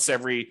happens once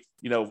every,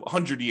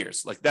 100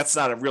 years. Like that's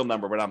not a real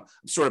number, but I'm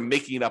sort of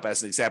making it up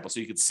as an example. So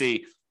you can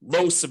see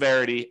low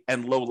severity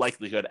and low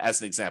likelihood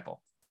as an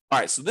example. All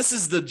right. So this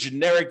is the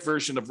generic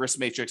version of risk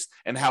matrix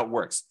and how it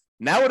works.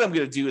 Now what I'm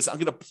going to do is I'm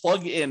going to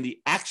plug in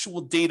the actual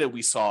data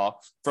we saw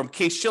from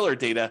Case-Shiller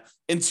data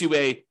into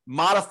a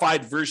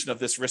modified version of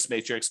this risk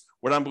matrix,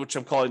 which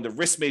I'm calling the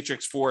risk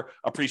matrix for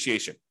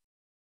appreciation.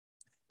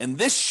 And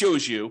this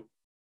shows you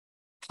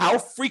how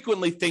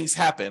frequently things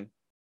happen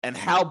and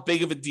how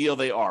big of a deal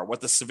they are,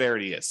 what the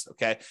severity is,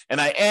 okay? And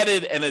I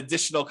added an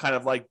additional kind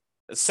of like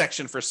a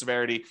section for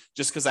severity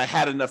just because I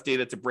had enough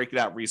data to break it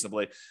out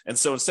reasonably. And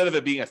so instead of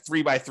it being a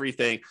 3x3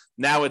 thing,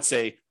 now it's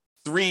a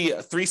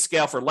three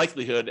scale for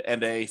likelihood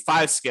and a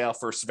 5 scale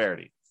for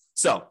severity.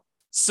 So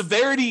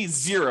severity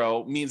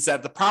 0 means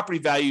that the property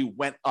value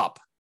went up,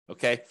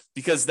 okay?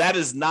 Because that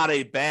is not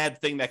a bad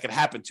thing that could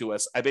happen to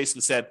us. I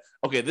basically said,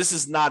 okay, this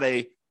is not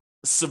a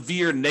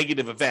severe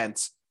negative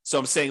event. So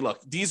I'm saying, look,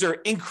 these are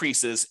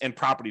increases in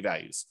property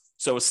values.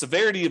 So a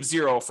severity of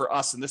 0 for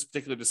us in this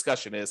particular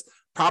discussion is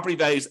property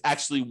values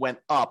actually went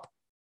up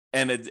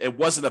and it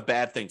wasn't a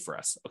bad thing for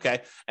us,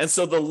 okay? And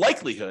so the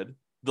likelihood,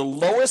 the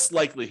lowest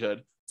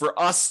likelihood for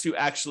us to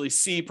actually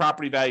see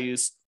property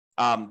values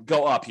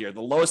go up here,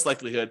 the lowest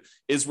likelihood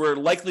is we're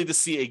likely to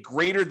see a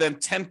greater than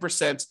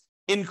 10%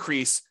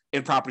 increase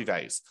in property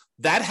values.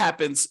 That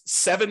happens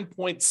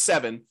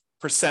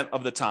 7.7%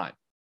 of the time.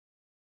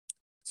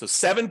 So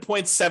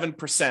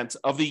 7.7%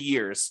 of the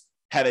years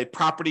had a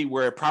property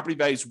where property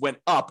values went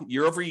up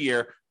year over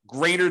year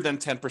greater than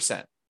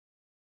 10%.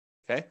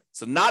 Okay,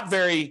 so not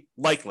very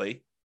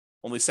likely,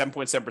 only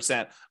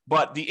 7.7%,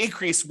 but the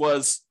increase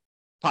was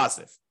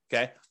positive.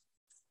 Okay,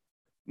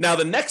 now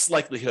the next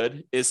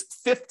likelihood is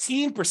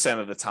 15%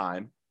 of the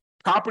time,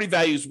 property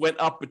values went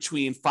up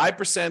between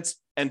 5%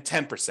 and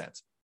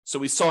 10%. So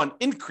we saw an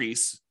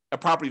increase of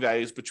property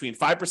values between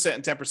 5%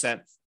 and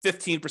 10%,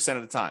 15%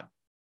 of the time.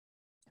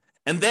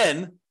 And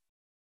then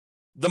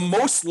the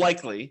most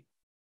likely,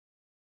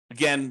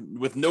 again,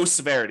 with no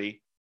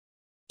severity,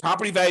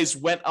 property values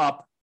went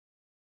up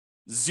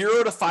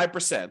 0 to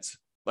 5%,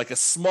 like a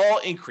small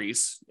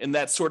increase in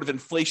that sort of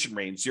inflation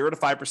range, 0 to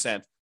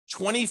 5%,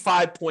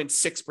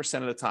 25.6%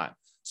 of the time.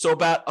 So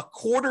about a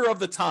quarter of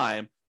the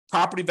time,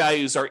 property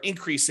values are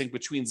increasing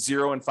between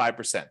 0 and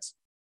 5%.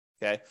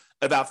 Okay.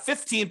 About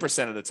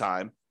 15% of the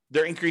time,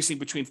 they're increasing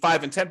between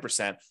 5 and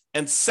 10%,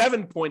 and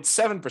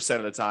 7.7%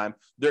 of the time,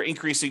 they're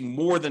increasing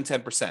more than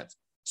 10%.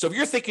 So if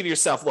you're thinking to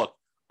yourself, look,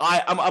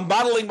 I'm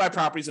modeling my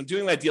properties, I'm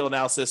doing my deal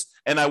analysis,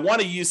 and I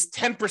want to use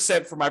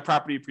 10% for my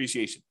property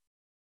appreciation.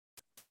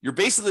 You're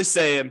basically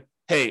saying,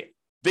 hey,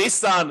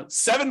 based on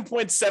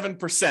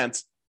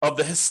 7.7% of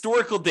the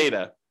historical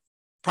data,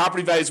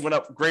 property values went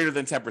up greater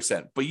than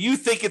 10%. But you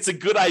think it's a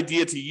good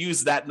idea to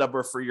use that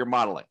number for your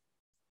modeling,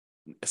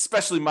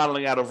 especially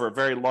modeling out over a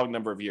very long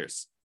number of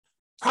years.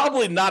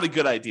 Probably not a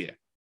good idea.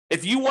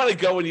 If you want to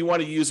go and you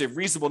want to use a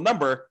reasonable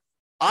number,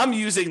 I'm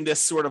using this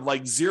sort of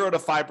like 0 to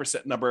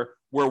 5% number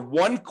where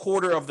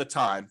 1/4 of the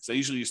time, so I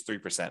usually use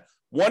 3%,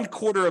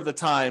 1/4 of the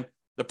time,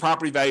 the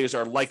property values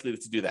are likely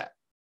to do that.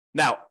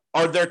 Now,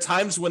 are there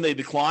times when they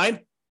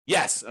decline?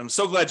 Yes, I'm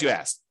so glad you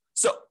asked.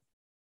 So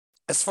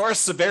as far as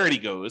severity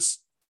goes,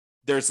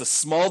 there's a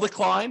small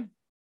decline,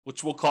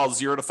 which we'll call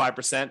 0 to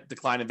 5%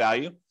 decline in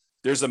value.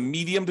 There's a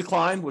medium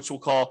decline, which we'll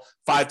call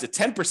 5 to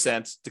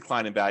 10%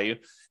 decline in value.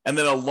 And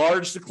then a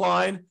large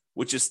decline,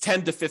 which is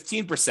 10 to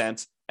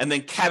 15%, and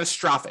then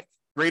catastrophic,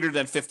 greater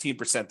than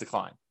 15%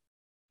 decline.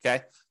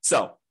 Okay.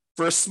 So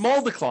for a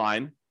small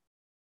decline,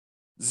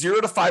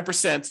 0 to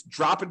 5%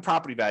 drop in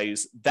property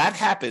values, that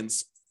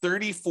happens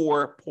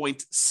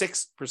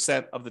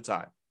 34.6% of the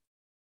time.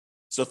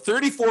 So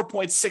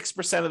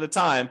 34.6% of the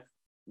time,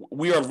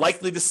 we are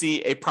likely to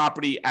see a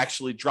property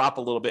actually drop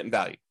a little bit in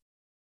value.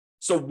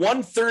 So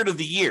 1/3 of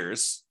the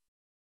years,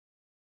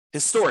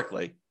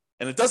 historically,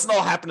 and it doesn't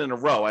all happen in a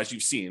row, as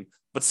you've seen,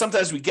 but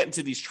sometimes we get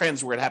into these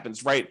trends where it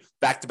happens right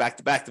back to back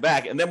to back to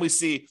back, and then we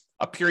see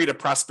a period of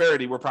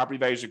prosperity where property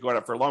values are going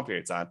up for a long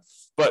period of time.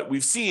 But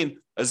we've seen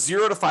a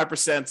 0 to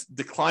 5%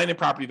 decline in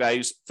property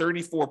values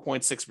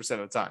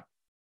 34.6% of the time.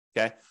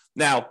 Okay.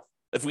 Now,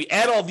 if we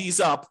add all these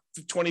up,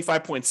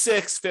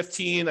 25.6,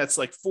 15, that's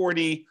like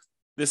 40.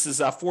 This is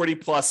 40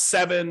 plus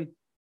 7.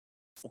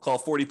 We'll call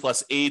it 40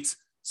 plus 8.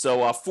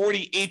 So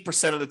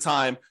 48% of the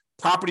time,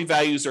 property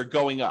values are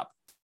going up.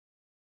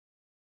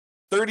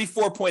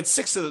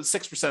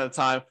 34.6% of the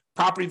time,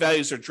 property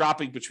values are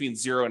dropping between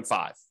 0 and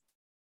 5.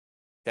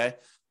 Okay.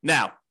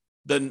 Now,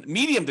 the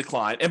medium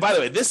decline, and by the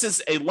way, this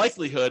is a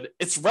likelihood,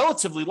 it's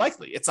relatively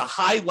likely. It's a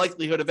high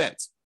likelihood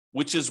event,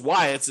 which is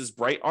why it's this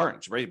bright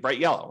orange, right? Bright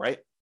yellow, right?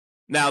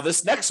 Now,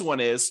 this next one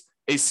is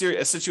a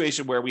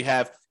situation where we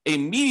have a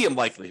medium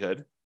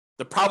likelihood.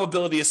 The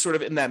probability is sort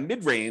of in that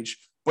mid-range,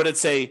 but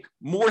it's a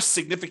more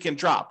significant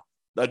drop,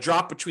 a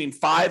drop between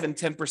 5 and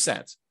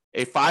 10%.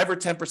 A 5 or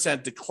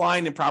 10%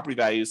 decline in property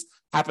values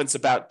happens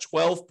about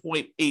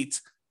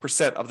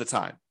 12.8% of the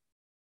time.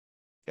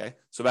 Okay,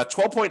 so about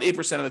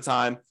 12.8% of the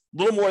time, a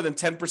little more than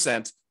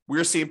 10%,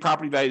 we're seeing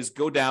property values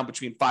go down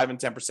between 5 and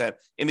 10%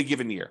 in a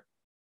given year.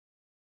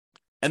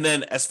 And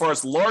then as far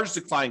as large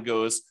decline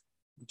goes,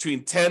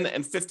 between 10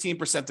 and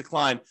 15%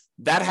 decline,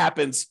 that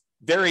happens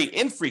very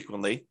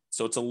infrequently.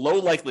 So it's a low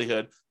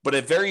likelihood, but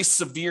a very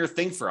severe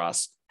thing for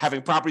us,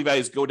 having property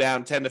values go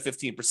down 10 to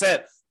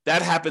 15%.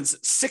 That happens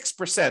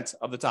 6%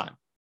 of the time.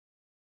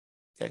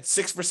 Okay,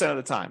 6% of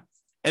the time.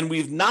 And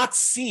we've not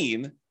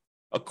seen,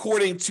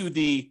 according to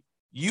the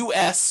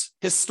US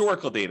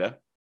historical data,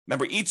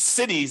 remember each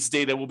city's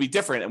data will be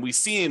different, and we've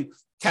seen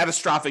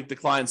catastrophic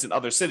declines in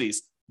other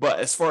cities. But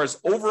as far as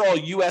overall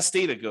US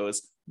data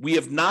goes, we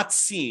have not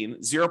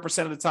seen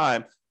 0% of the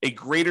time a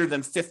greater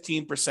than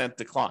 15%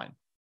 decline,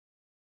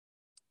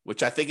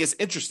 which I think is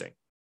interesting,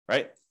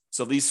 right?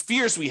 So these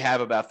fears we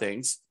have about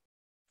things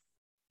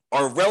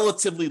are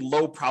relatively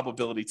low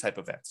probability type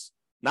events.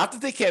 Not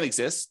that they can't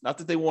exist, not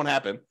that they won't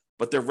happen,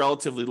 but they're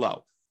relatively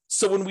low.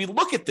 So when we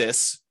look at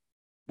this,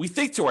 we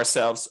think to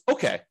ourselves,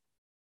 okay,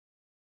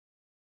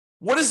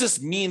 what does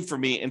this mean for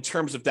me in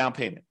terms of down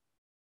payment?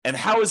 And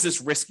how is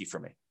this risky for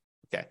me?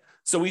 Okay,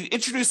 so we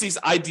introduce these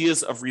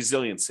ideas of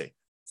resiliency.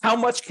 How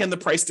much can the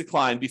price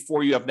decline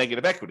before you have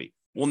negative equity?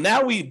 Well,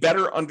 now we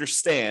better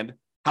understand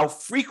how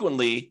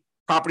frequently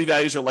property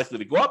values are likely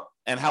to go up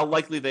and how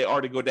likely they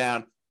are to go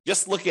down.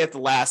 Just look at the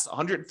last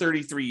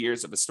 133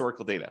 years of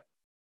historical data.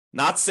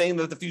 Not saying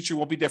that the future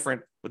won't be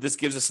different, but this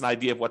gives us an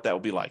idea of what that will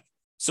be like.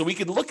 So we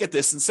could look at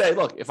this and say,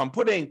 look, if I'm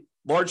putting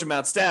large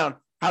amounts down,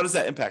 how does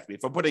that impact me?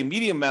 If I'm putting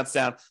medium amounts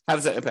down, how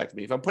does that impact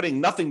me? If I'm putting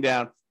nothing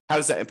down, how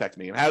does that impact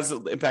me? And how does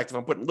it impact if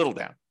I'm putting little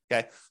down?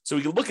 Okay, so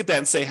we can look at that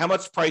and say, how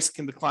much price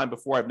can decline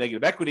before I have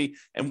negative equity?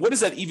 And what does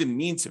that even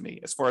mean to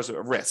me as far as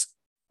a risk?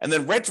 And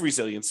then rent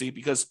resiliency,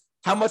 because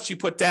how much you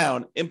put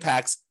down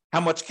impacts how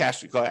much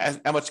cash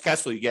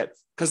flow you get,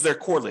 because they're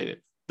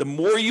correlated. The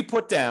more you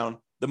put down,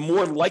 the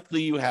more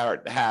likely you are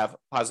to have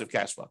positive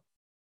cash flow.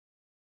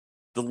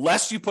 The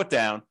less you put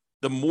down,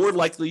 the more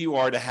likely you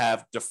are to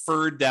have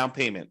deferred down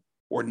payment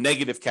or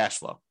negative cash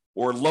flow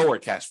or lower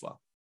cash flow.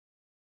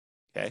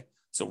 Okay,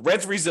 so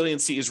rent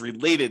resiliency is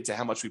related to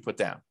how much we put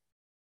down.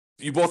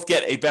 You both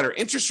get a better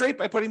interest rate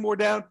by putting more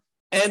down,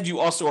 and you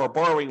also are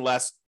borrowing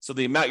less, so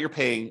the amount you're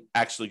paying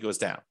actually goes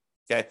down.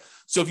 Okay,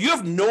 so if you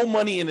have no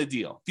money in a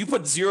deal, if you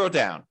put zero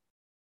down,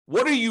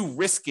 what are you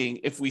risking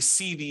if we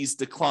see these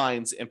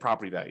declines in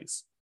property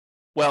values?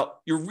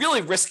 Well, you're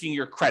really risking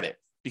your credit,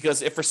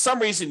 because if for some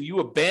reason you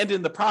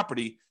abandon the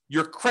property,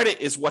 your credit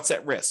is what's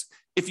at risk.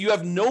 If you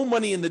have no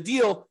money in the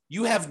deal,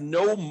 you have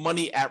no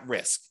money at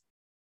risk.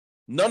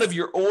 None of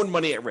your own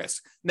money at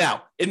risk.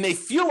 Now, it may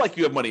feel like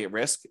you have money at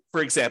risk.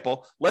 For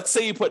example, let's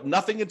say you put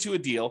nothing into a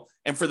deal,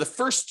 and for the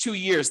first 2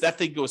 years, that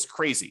thing goes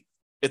crazy.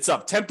 It's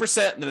up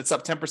 10%, and then it's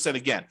up 10%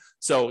 again.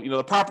 So,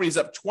 the property is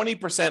up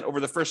 20% over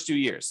the first 2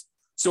 years.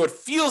 So it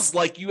feels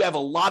like you have a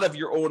lot of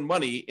your own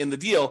money in the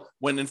deal,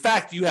 when in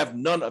fact you have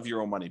none of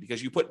your own money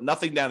because you put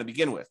nothing down to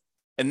begin with.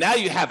 And now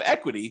you have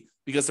equity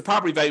because the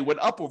property value went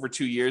up over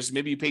 2 years.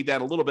 Maybe you paid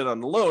down a little bit on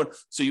the loan,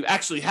 so you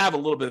actually have a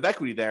little bit of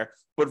equity there.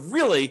 But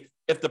really,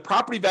 if the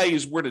property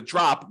values were to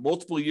drop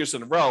multiple years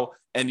in a row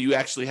and you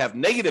actually have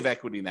negative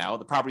equity now,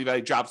 the property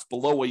value drops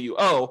below what you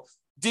owe,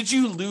 did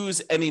you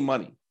lose any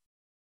money?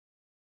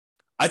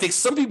 I think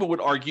some people would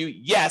argue,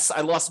 yes,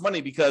 I lost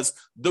money because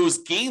those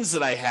gains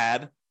that I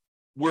had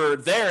were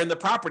there in the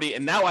property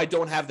and now I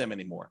don't have them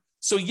anymore.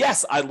 So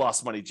yes, I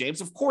lost money,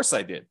 James. Of course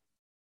I did.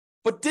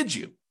 But did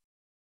you?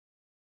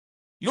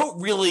 You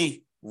don't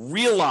really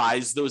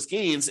realize those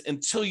gains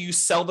until you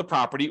sell the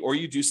property or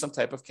you do some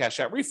type of cash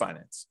out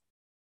refinance.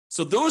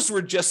 So those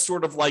were just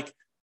sort of like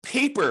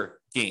paper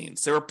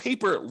gains. There were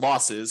paper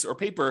losses or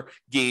paper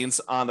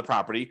gains on the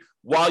property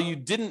while you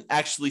didn't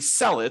actually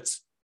sell it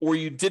or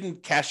you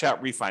didn't cash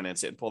out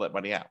refinance it and pull that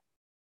money out.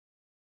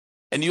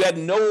 And you had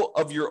no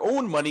of your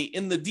own money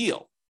in the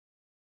deal.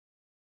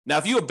 Now,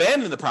 if you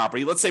abandon the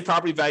property, let's say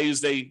property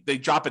values, they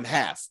drop in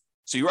half.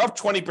 So you're up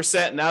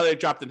 20%, now they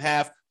dropped in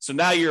half. So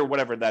now you're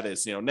whatever that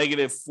is,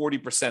 negative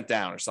 40%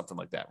 down or something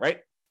like that, right?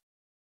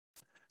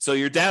 So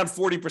you're down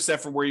 40%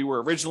 from where you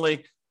were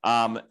originally.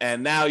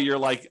 And now you're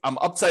like, I'm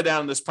upside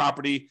down in this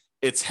property.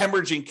 It's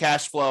hemorrhaging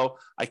cash flow.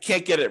 I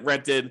can't get it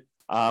rented.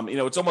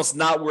 It's almost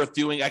not worth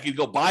doing. I could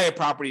go buy a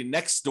property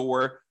next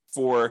door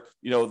for,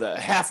 the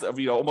half of,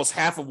 almost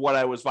half of what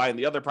I was buying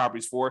the other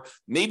properties for.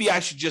 Maybe I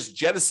should just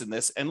jettison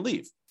this and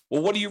leave.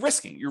 Well, what are you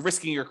risking? You're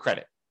risking your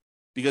credit.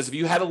 Because if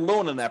you had a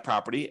loan on that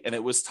property and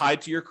it was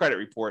tied to your credit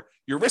report,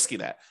 you're risking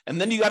that.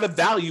 And then you got to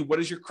value, what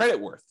is your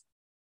credit worth?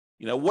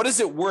 What is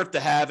it worth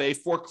to have a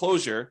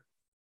foreclosure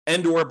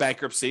and or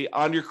bankruptcy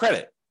on your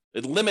credit?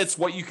 It limits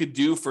what you could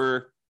do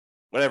for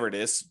whatever it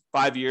is,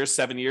 5 years,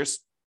 7 years,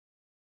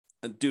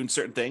 and doing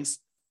certain things.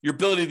 Your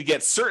ability to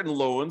get certain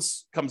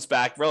loans comes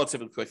back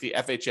relatively quickly.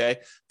 FHA, I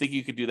think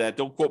you could do that.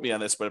 Don't quote me on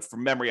this, but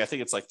from memory, I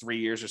think it's like 3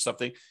 years or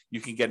something.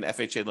 You can get an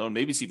FHA loan.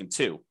 Maybe it's even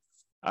 2.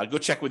 Go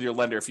check with your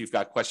lender if you've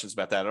got questions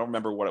about that. I don't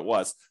remember what it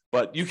was,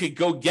 but you could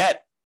go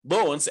get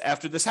loans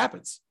after this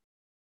happens.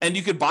 And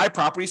you could buy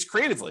properties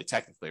creatively,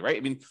 technically, right? I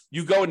mean,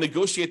 you go and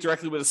negotiate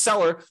directly with a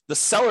seller. The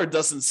seller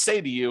doesn't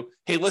say to you,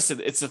 hey,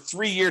 listen, it's a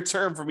 3-year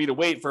term for me to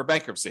wait for a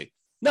bankruptcy.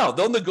 No,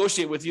 they'll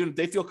negotiate with you and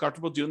they feel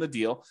comfortable doing the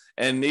deal.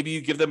 And maybe you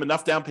give them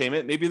enough down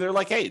payment. Maybe they're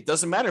like, hey, it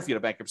doesn't matter if you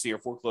had a bankruptcy or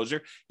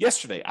foreclosure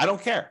yesterday. I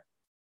don't care.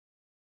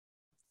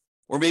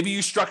 Or maybe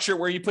you structure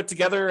where you put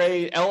together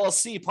a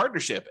LLC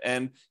partnership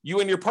and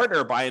you and your partner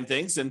are buying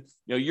things and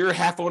you're a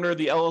half owner of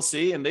the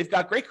LLC and they've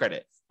got great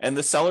credit and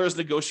the seller is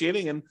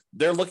negotiating and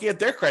they're looking at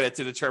their credit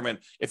to determine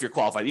if you're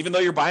qualified, even though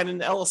you're buying an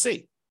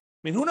LLC. I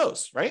mean, who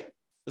knows, right?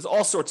 There's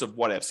all sorts of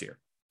what ifs here.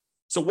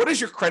 So what is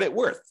your credit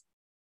worth?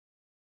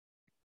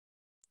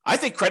 I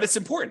think credit's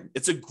important.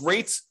 It's a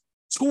great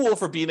tool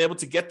for being able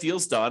to get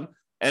deals done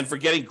and for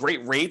getting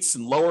great rates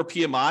and lower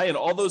PMI and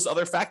all those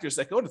other factors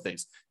that go into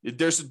things.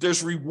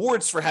 There's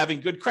rewards for having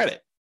good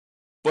credit,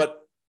 but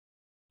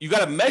you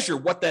got to measure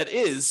what that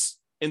is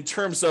in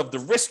terms of the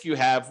risk you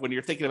have when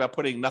you're thinking about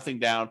putting nothing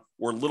down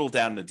or little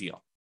down in the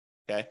deal.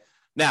 Okay.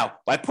 Now,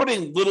 by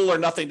putting little or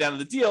nothing down in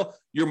the deal,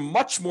 you're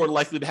much more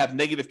likely to have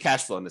negative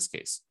cash flow in this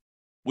case,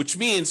 which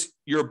means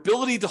your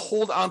ability to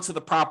hold onto the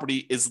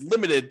property is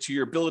limited to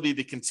your ability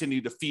to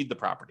continue to feed the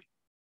property.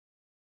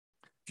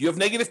 If you have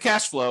negative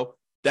cash flow,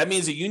 that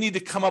means that you need to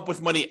come up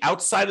with money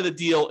outside of the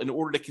deal in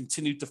order to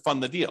continue to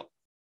fund the deal.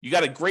 You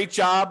got a great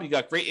job, you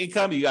got great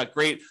income, you got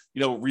great,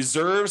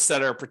 reserves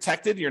that are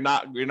protected. You're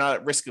not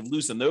at risk of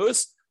losing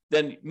those.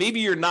 Then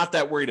maybe you're not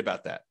that worried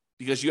about that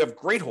because you have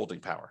great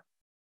holding power.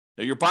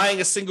 Now you're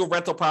buying a single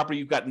rental property.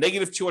 You've got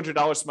negative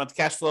 $200 a month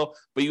cash flow,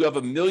 but you have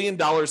 $1 million in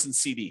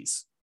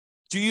CDs.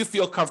 Do you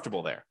feel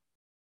comfortable there?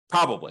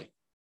 Probably.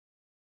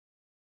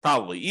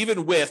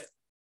 Even with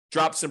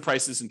drops in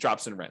prices and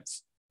drops in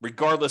rents,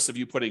 regardless of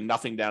you putting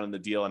nothing down in the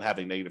deal and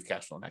having negative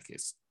cash flow in that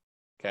case.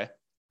 Okay.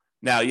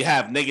 Now you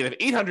have negative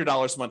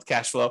 $800 a month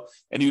cash flow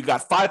and you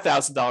got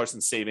 $5,000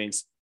 in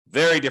savings.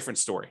 Very different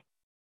story.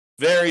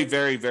 Very,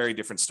 very, very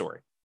different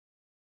story.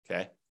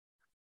 Okay.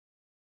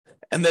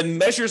 And then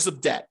measures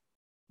of debt.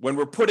 When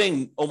we're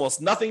putting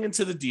almost nothing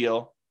into the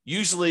deal,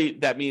 usually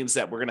that means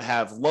that we're going to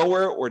have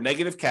lower or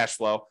negative cash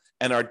flow,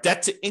 and our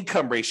debt to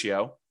income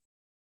ratio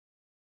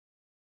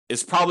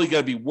is probably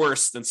going to be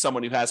worse than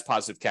someone who has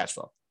positive cash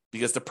flow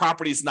because the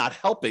property is not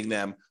helping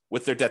them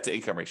with their debt to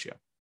income ratio.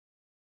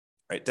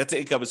 Right? Debt to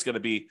income is going to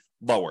be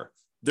lower.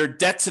 Their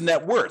debt to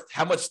net worth,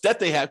 how much debt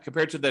they have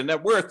compared to their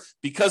net worth,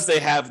 because they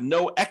have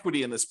no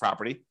equity in this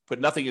property, put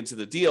nothing into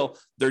the deal,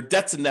 their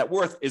debt to net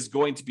worth is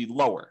going to be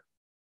lower.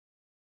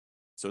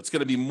 So it's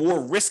going to be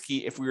more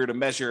risky if we were to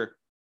measure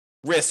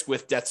risk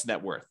with debt to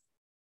net worth.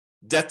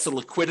 Debt to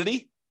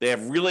liquidity, they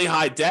have really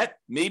high debt.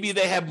 Maybe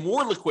they have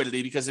more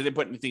liquidity because they didn't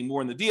put anything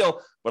more in the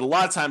deal, but a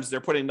lot of times they're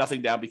putting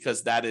nothing down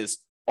because that is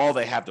all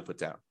they have to put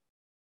down.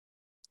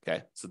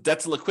 Okay, so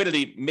debt to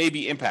liquidity may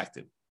be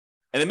impacted.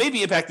 And it may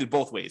be impacted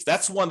both ways.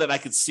 That's one that I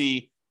could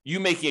see you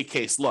making a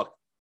case. Look,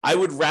 I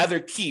would rather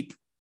keep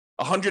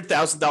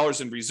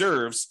 $100,000 in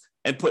reserves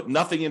and put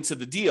nothing into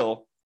the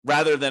deal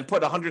rather than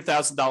put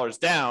 $100,000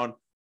 down,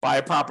 buy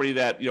a property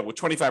that, with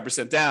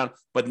 25% down,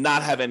 but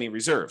not have any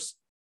reserves.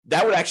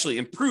 That would actually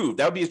improve.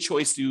 That would be a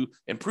choice to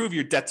improve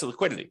your debt to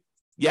liquidity.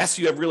 Yes,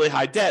 you have really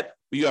high debt,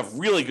 but you have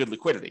really good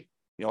liquidity,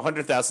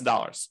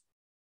 $100,000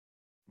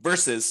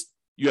 versus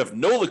you have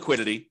no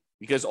liquidity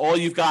because all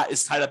you've got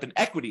is tied up in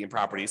equity in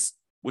properties,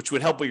 which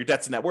would help with your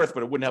debt to net worth,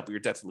 but it wouldn't help with your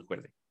debt to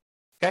liquidity.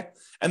 Okay.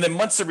 And then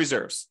months of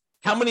reserves.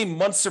 How many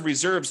months of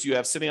reserves do you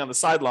have sitting on the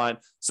sideline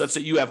such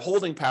that you have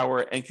holding power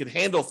and can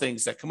handle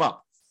things that come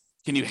up?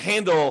 Can you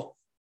handle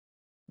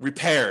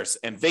repairs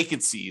and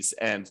vacancies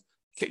and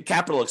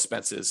capital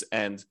expenses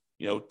and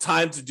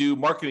time to do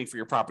marketing for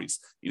your properties?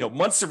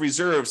 Months of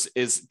reserves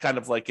is kind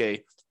of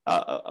like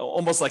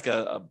almost like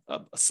a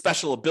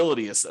special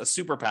ability, a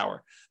superpower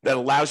that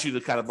allows you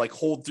to kind of like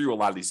hold through a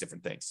lot of these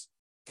different things.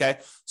 Okay,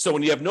 so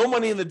when you have no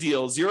money in the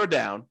deal, zero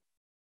down,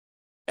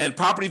 and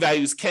property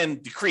values can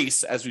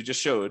decrease, as we just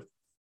showed,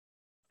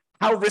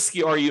 how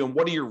risky are you and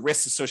what are your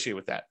risks associated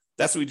with that?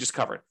 That's what we just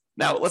covered.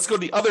 Now, let's go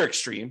to the other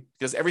extreme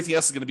because everything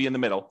else is going to be in the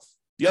middle.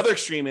 The other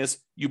extreme is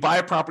you buy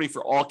a property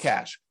for all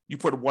cash. You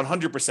put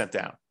 100%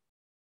 down.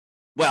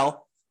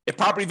 Well, if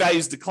property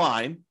values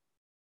decline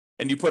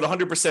and you put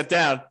 100%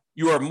 down,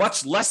 you are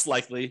much less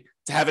likely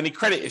to have any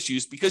credit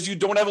issues because you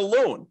don't have a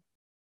loan,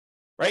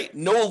 right?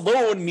 No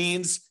loan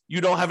means you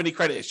don't have any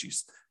credit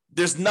issues.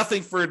 There's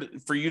nothing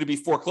for you to be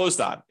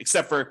foreclosed on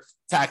except for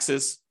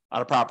taxes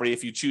on a property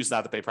if you choose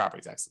not to pay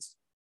property taxes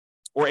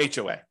or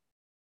HOA,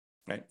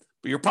 right?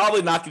 But you're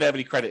probably not going to have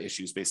any credit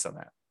issues based on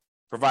that,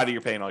 provided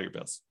you're paying all your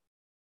bills.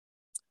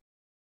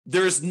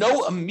 There's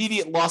no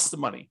immediate loss of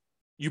money.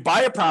 You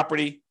buy a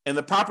property and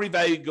the property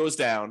value goes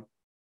down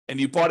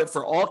and you bought it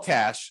for all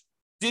cash.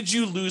 Did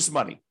you lose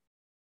money?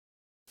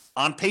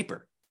 On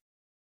paper.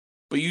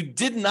 But you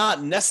did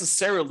not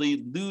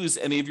necessarily lose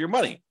any of your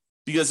money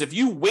because if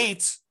you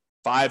wait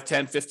 5,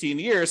 10, 15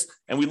 years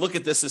and we look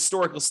at this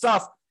historical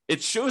stuff,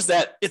 it shows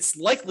that it's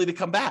likely to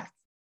come back.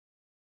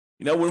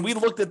 When we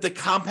looked at the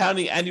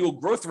compounding annual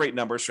growth rate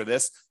numbers for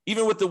this,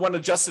 even with the one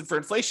adjusted for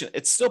inflation,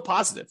 it's still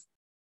positive.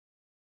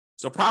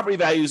 So property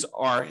values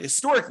are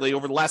historically,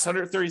 over the last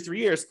 133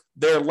 years,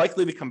 they're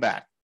likely to come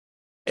back.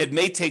 It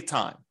may take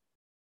time.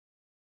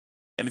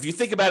 And if you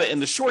think about it in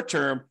the short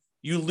term,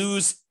 you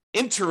lose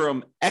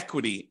interim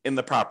equity in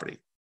the property.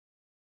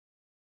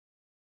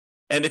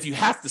 And if you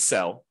have to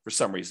sell for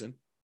some reason,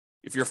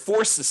 if you're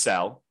forced to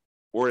sell,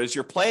 or is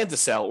your plan to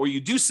sell, or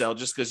you do sell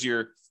just because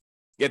you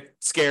get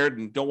scared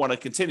and don't want to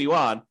continue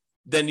on,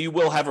 then you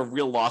will have a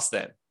real loss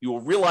then. You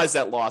will realize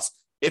that loss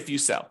if you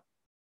sell.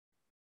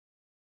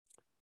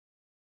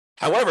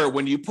 However,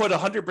 when you put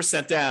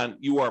 100% down,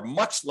 you are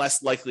much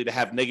less likely to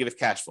have negative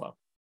cash flow,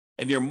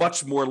 and you're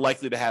much more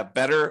likely to have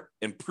better,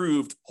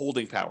 improved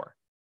holding power.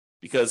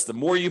 Because the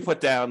more you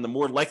put down, the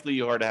more likely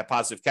you are to have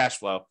positive cash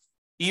flow,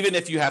 even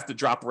if you have to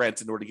drop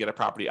rent in order to get a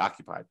property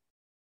occupied.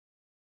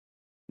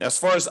 Now, as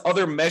far as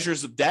other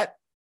measures of debt,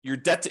 your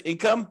debt to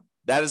income,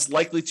 that is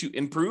likely to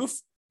improve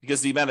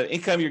because the amount of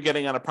income you're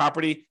getting on a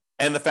property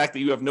and the fact that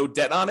you have no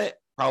debt on it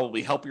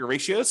probably help your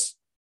ratios.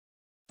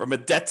 From a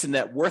debt to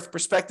net worth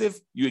perspective,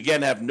 you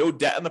again have no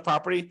debt on the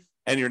property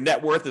and your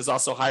net worth is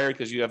also higher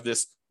because you have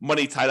this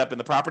money tied up in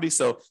the property.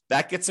 So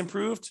that gets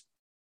improved.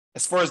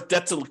 As far as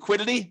debt to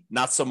liquidity,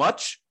 not so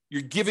much.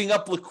 You're giving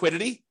up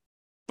liquidity,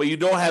 but you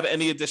don't have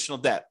any additional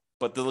debt.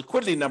 But the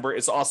liquidity number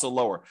is also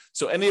lower.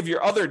 So any of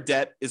your other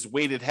debt is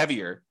weighted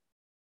heavier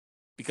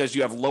because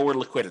you have lower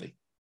liquidity.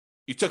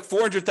 You took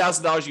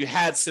 $400,000 you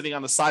had sitting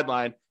on the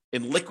sideline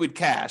in liquid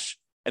cash,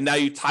 and now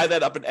you tie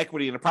that up in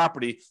equity in a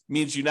property,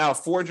 means you now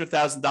have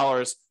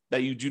 $400,000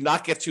 that you do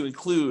not get to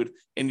include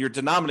in your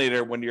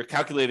denominator when you're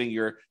calculating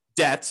your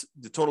debt,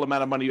 the total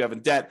amount of money you have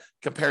in debt,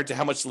 compared to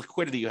how much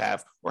liquidity you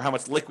have or how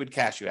much liquid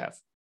cash you have.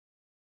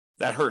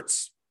 That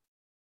hurts.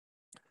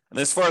 And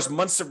as far as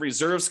months of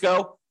reserves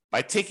go,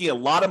 by taking a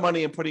lot of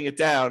money and putting it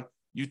down,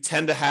 you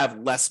tend to have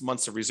less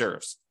months of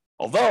reserves.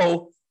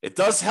 Although it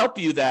does help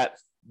you that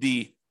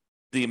the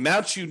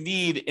amount you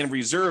need in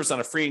reserves on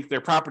a free and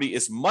clear property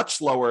is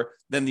much lower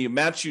than the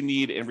amount you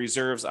need in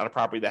reserves on a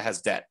property that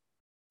has debt.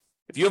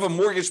 If you have a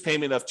mortgage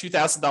payment of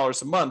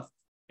 $2,000 a month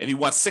and you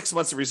want 6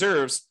 months of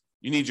reserves,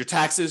 you need your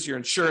taxes, your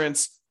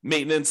insurance,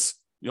 maintenance,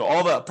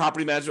 all the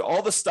property management,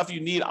 all the stuff you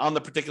need on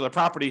the particular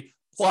property,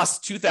 plus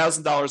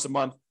 $2,000 a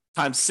month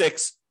times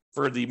 6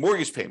 for the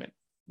mortgage payment.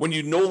 When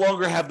you no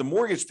longer have the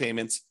mortgage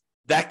payments,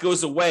 that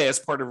goes away as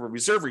part of a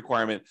reserve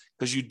requirement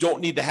because you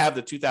don't need to have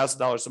the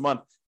 $2,000 a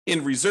month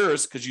in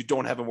reserves because you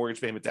don't have a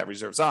mortgage payment to have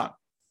reserves on.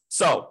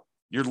 So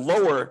it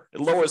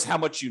lowers how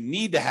much you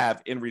need to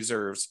have in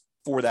reserves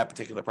for that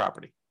particular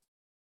property.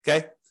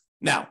 Okay.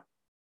 Now,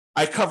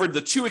 I covered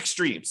the two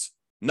extremes,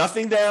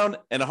 nothing down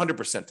and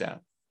 100% down,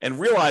 and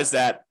realized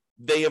that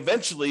they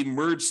eventually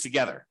merge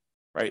together,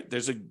 right?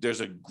 There's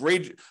a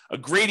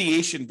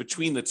gradation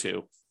between the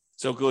two.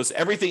 So it goes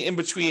everything in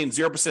between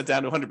 0%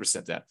 down to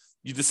 100% down.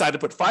 You decide to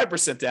put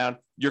 5% down,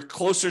 you're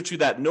closer to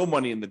that no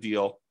money in the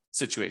deal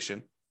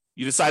situation.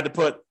 You decide to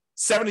put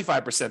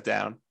 75%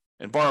 down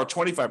and borrow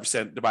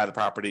 25% to buy the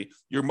property,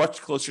 you're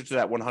much closer to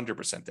that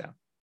 100% down.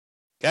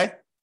 Okay?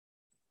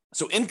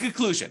 So in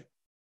conclusion,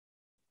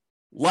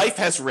 life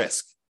has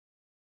risk.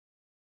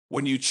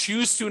 When you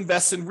choose to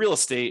invest in real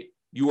estate,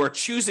 you are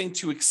choosing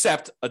to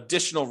accept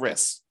additional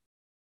risks.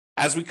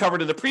 As we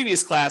covered in the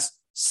previous class,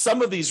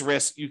 some of these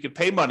risks you could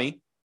pay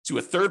money to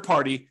a third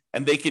party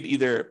and they could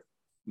either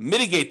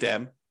mitigate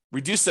them,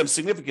 reduce them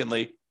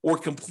significantly, or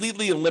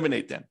completely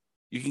eliminate them.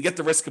 You can get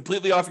the risk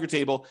completely off your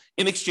table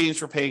in exchange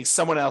for paying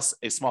someone else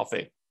a small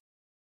fee.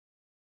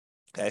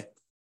 Okay.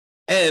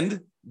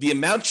 And the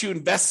amount you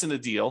invest in a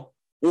deal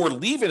or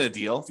leave in a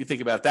deal, if you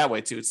think about it that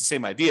way too, it's the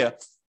same idea,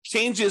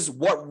 changes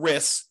what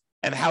risks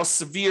and how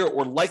severe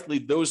or likely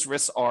those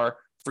risks are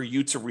for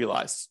you to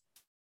realize.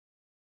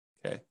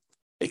 Okay.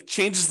 It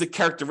changes the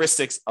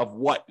characteristics of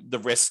what the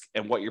risk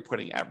and what you're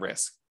putting at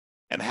risk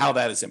and how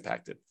that is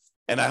impacted.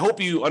 And I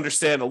hope you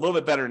understand a little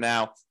bit better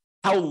now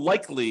how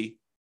likely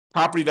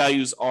property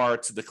values are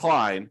to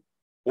decline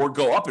or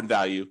go up in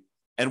value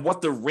and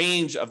what the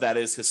range of that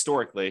is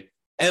historically,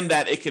 and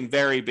that it can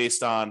vary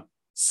based on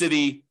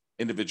city,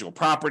 individual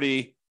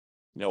property,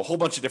 a whole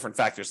bunch of different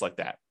factors like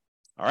that.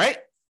 All right.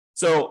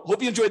 So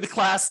hope you enjoyed the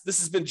class. This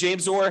has been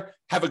James Orr.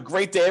 Have a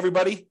great day,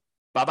 everybody.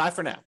 Bye-bye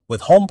for now.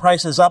 With home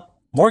prices up,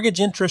 mortgage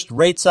interest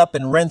rates up,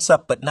 and rents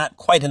up, but not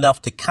quite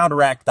enough to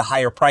counteract the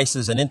higher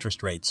prices and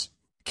interest rates,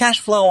 cash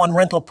flow on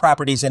rental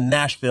properties in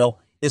Nashville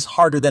is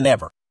harder than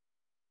ever.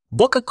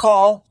 Book a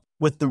call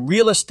with the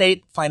Real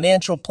Estate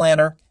Financial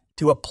Planner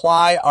to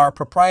apply our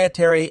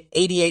proprietary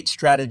 88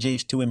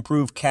 strategies to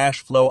improve cash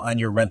flow on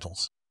your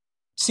rentals.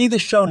 See the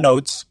show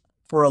notes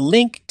for a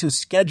link to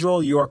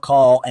schedule your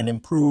call and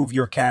improve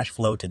your cash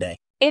flow today.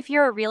 If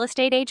you're a real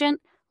estate agent,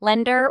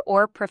 lender,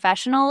 or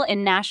professional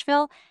in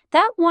Nashville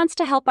that wants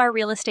to help our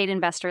real estate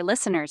investor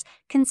listeners,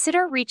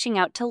 consider reaching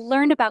out to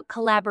learn about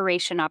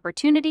collaboration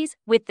opportunities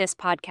with this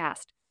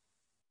podcast.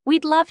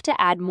 We'd love to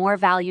add more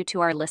value to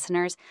our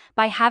listeners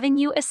by having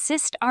you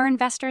assist our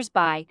investors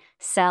buy,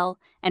 sell,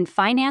 and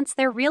finance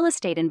their real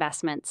estate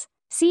investments.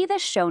 See the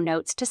show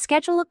notes to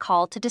schedule a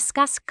call to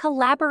discuss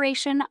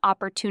collaboration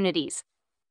opportunities.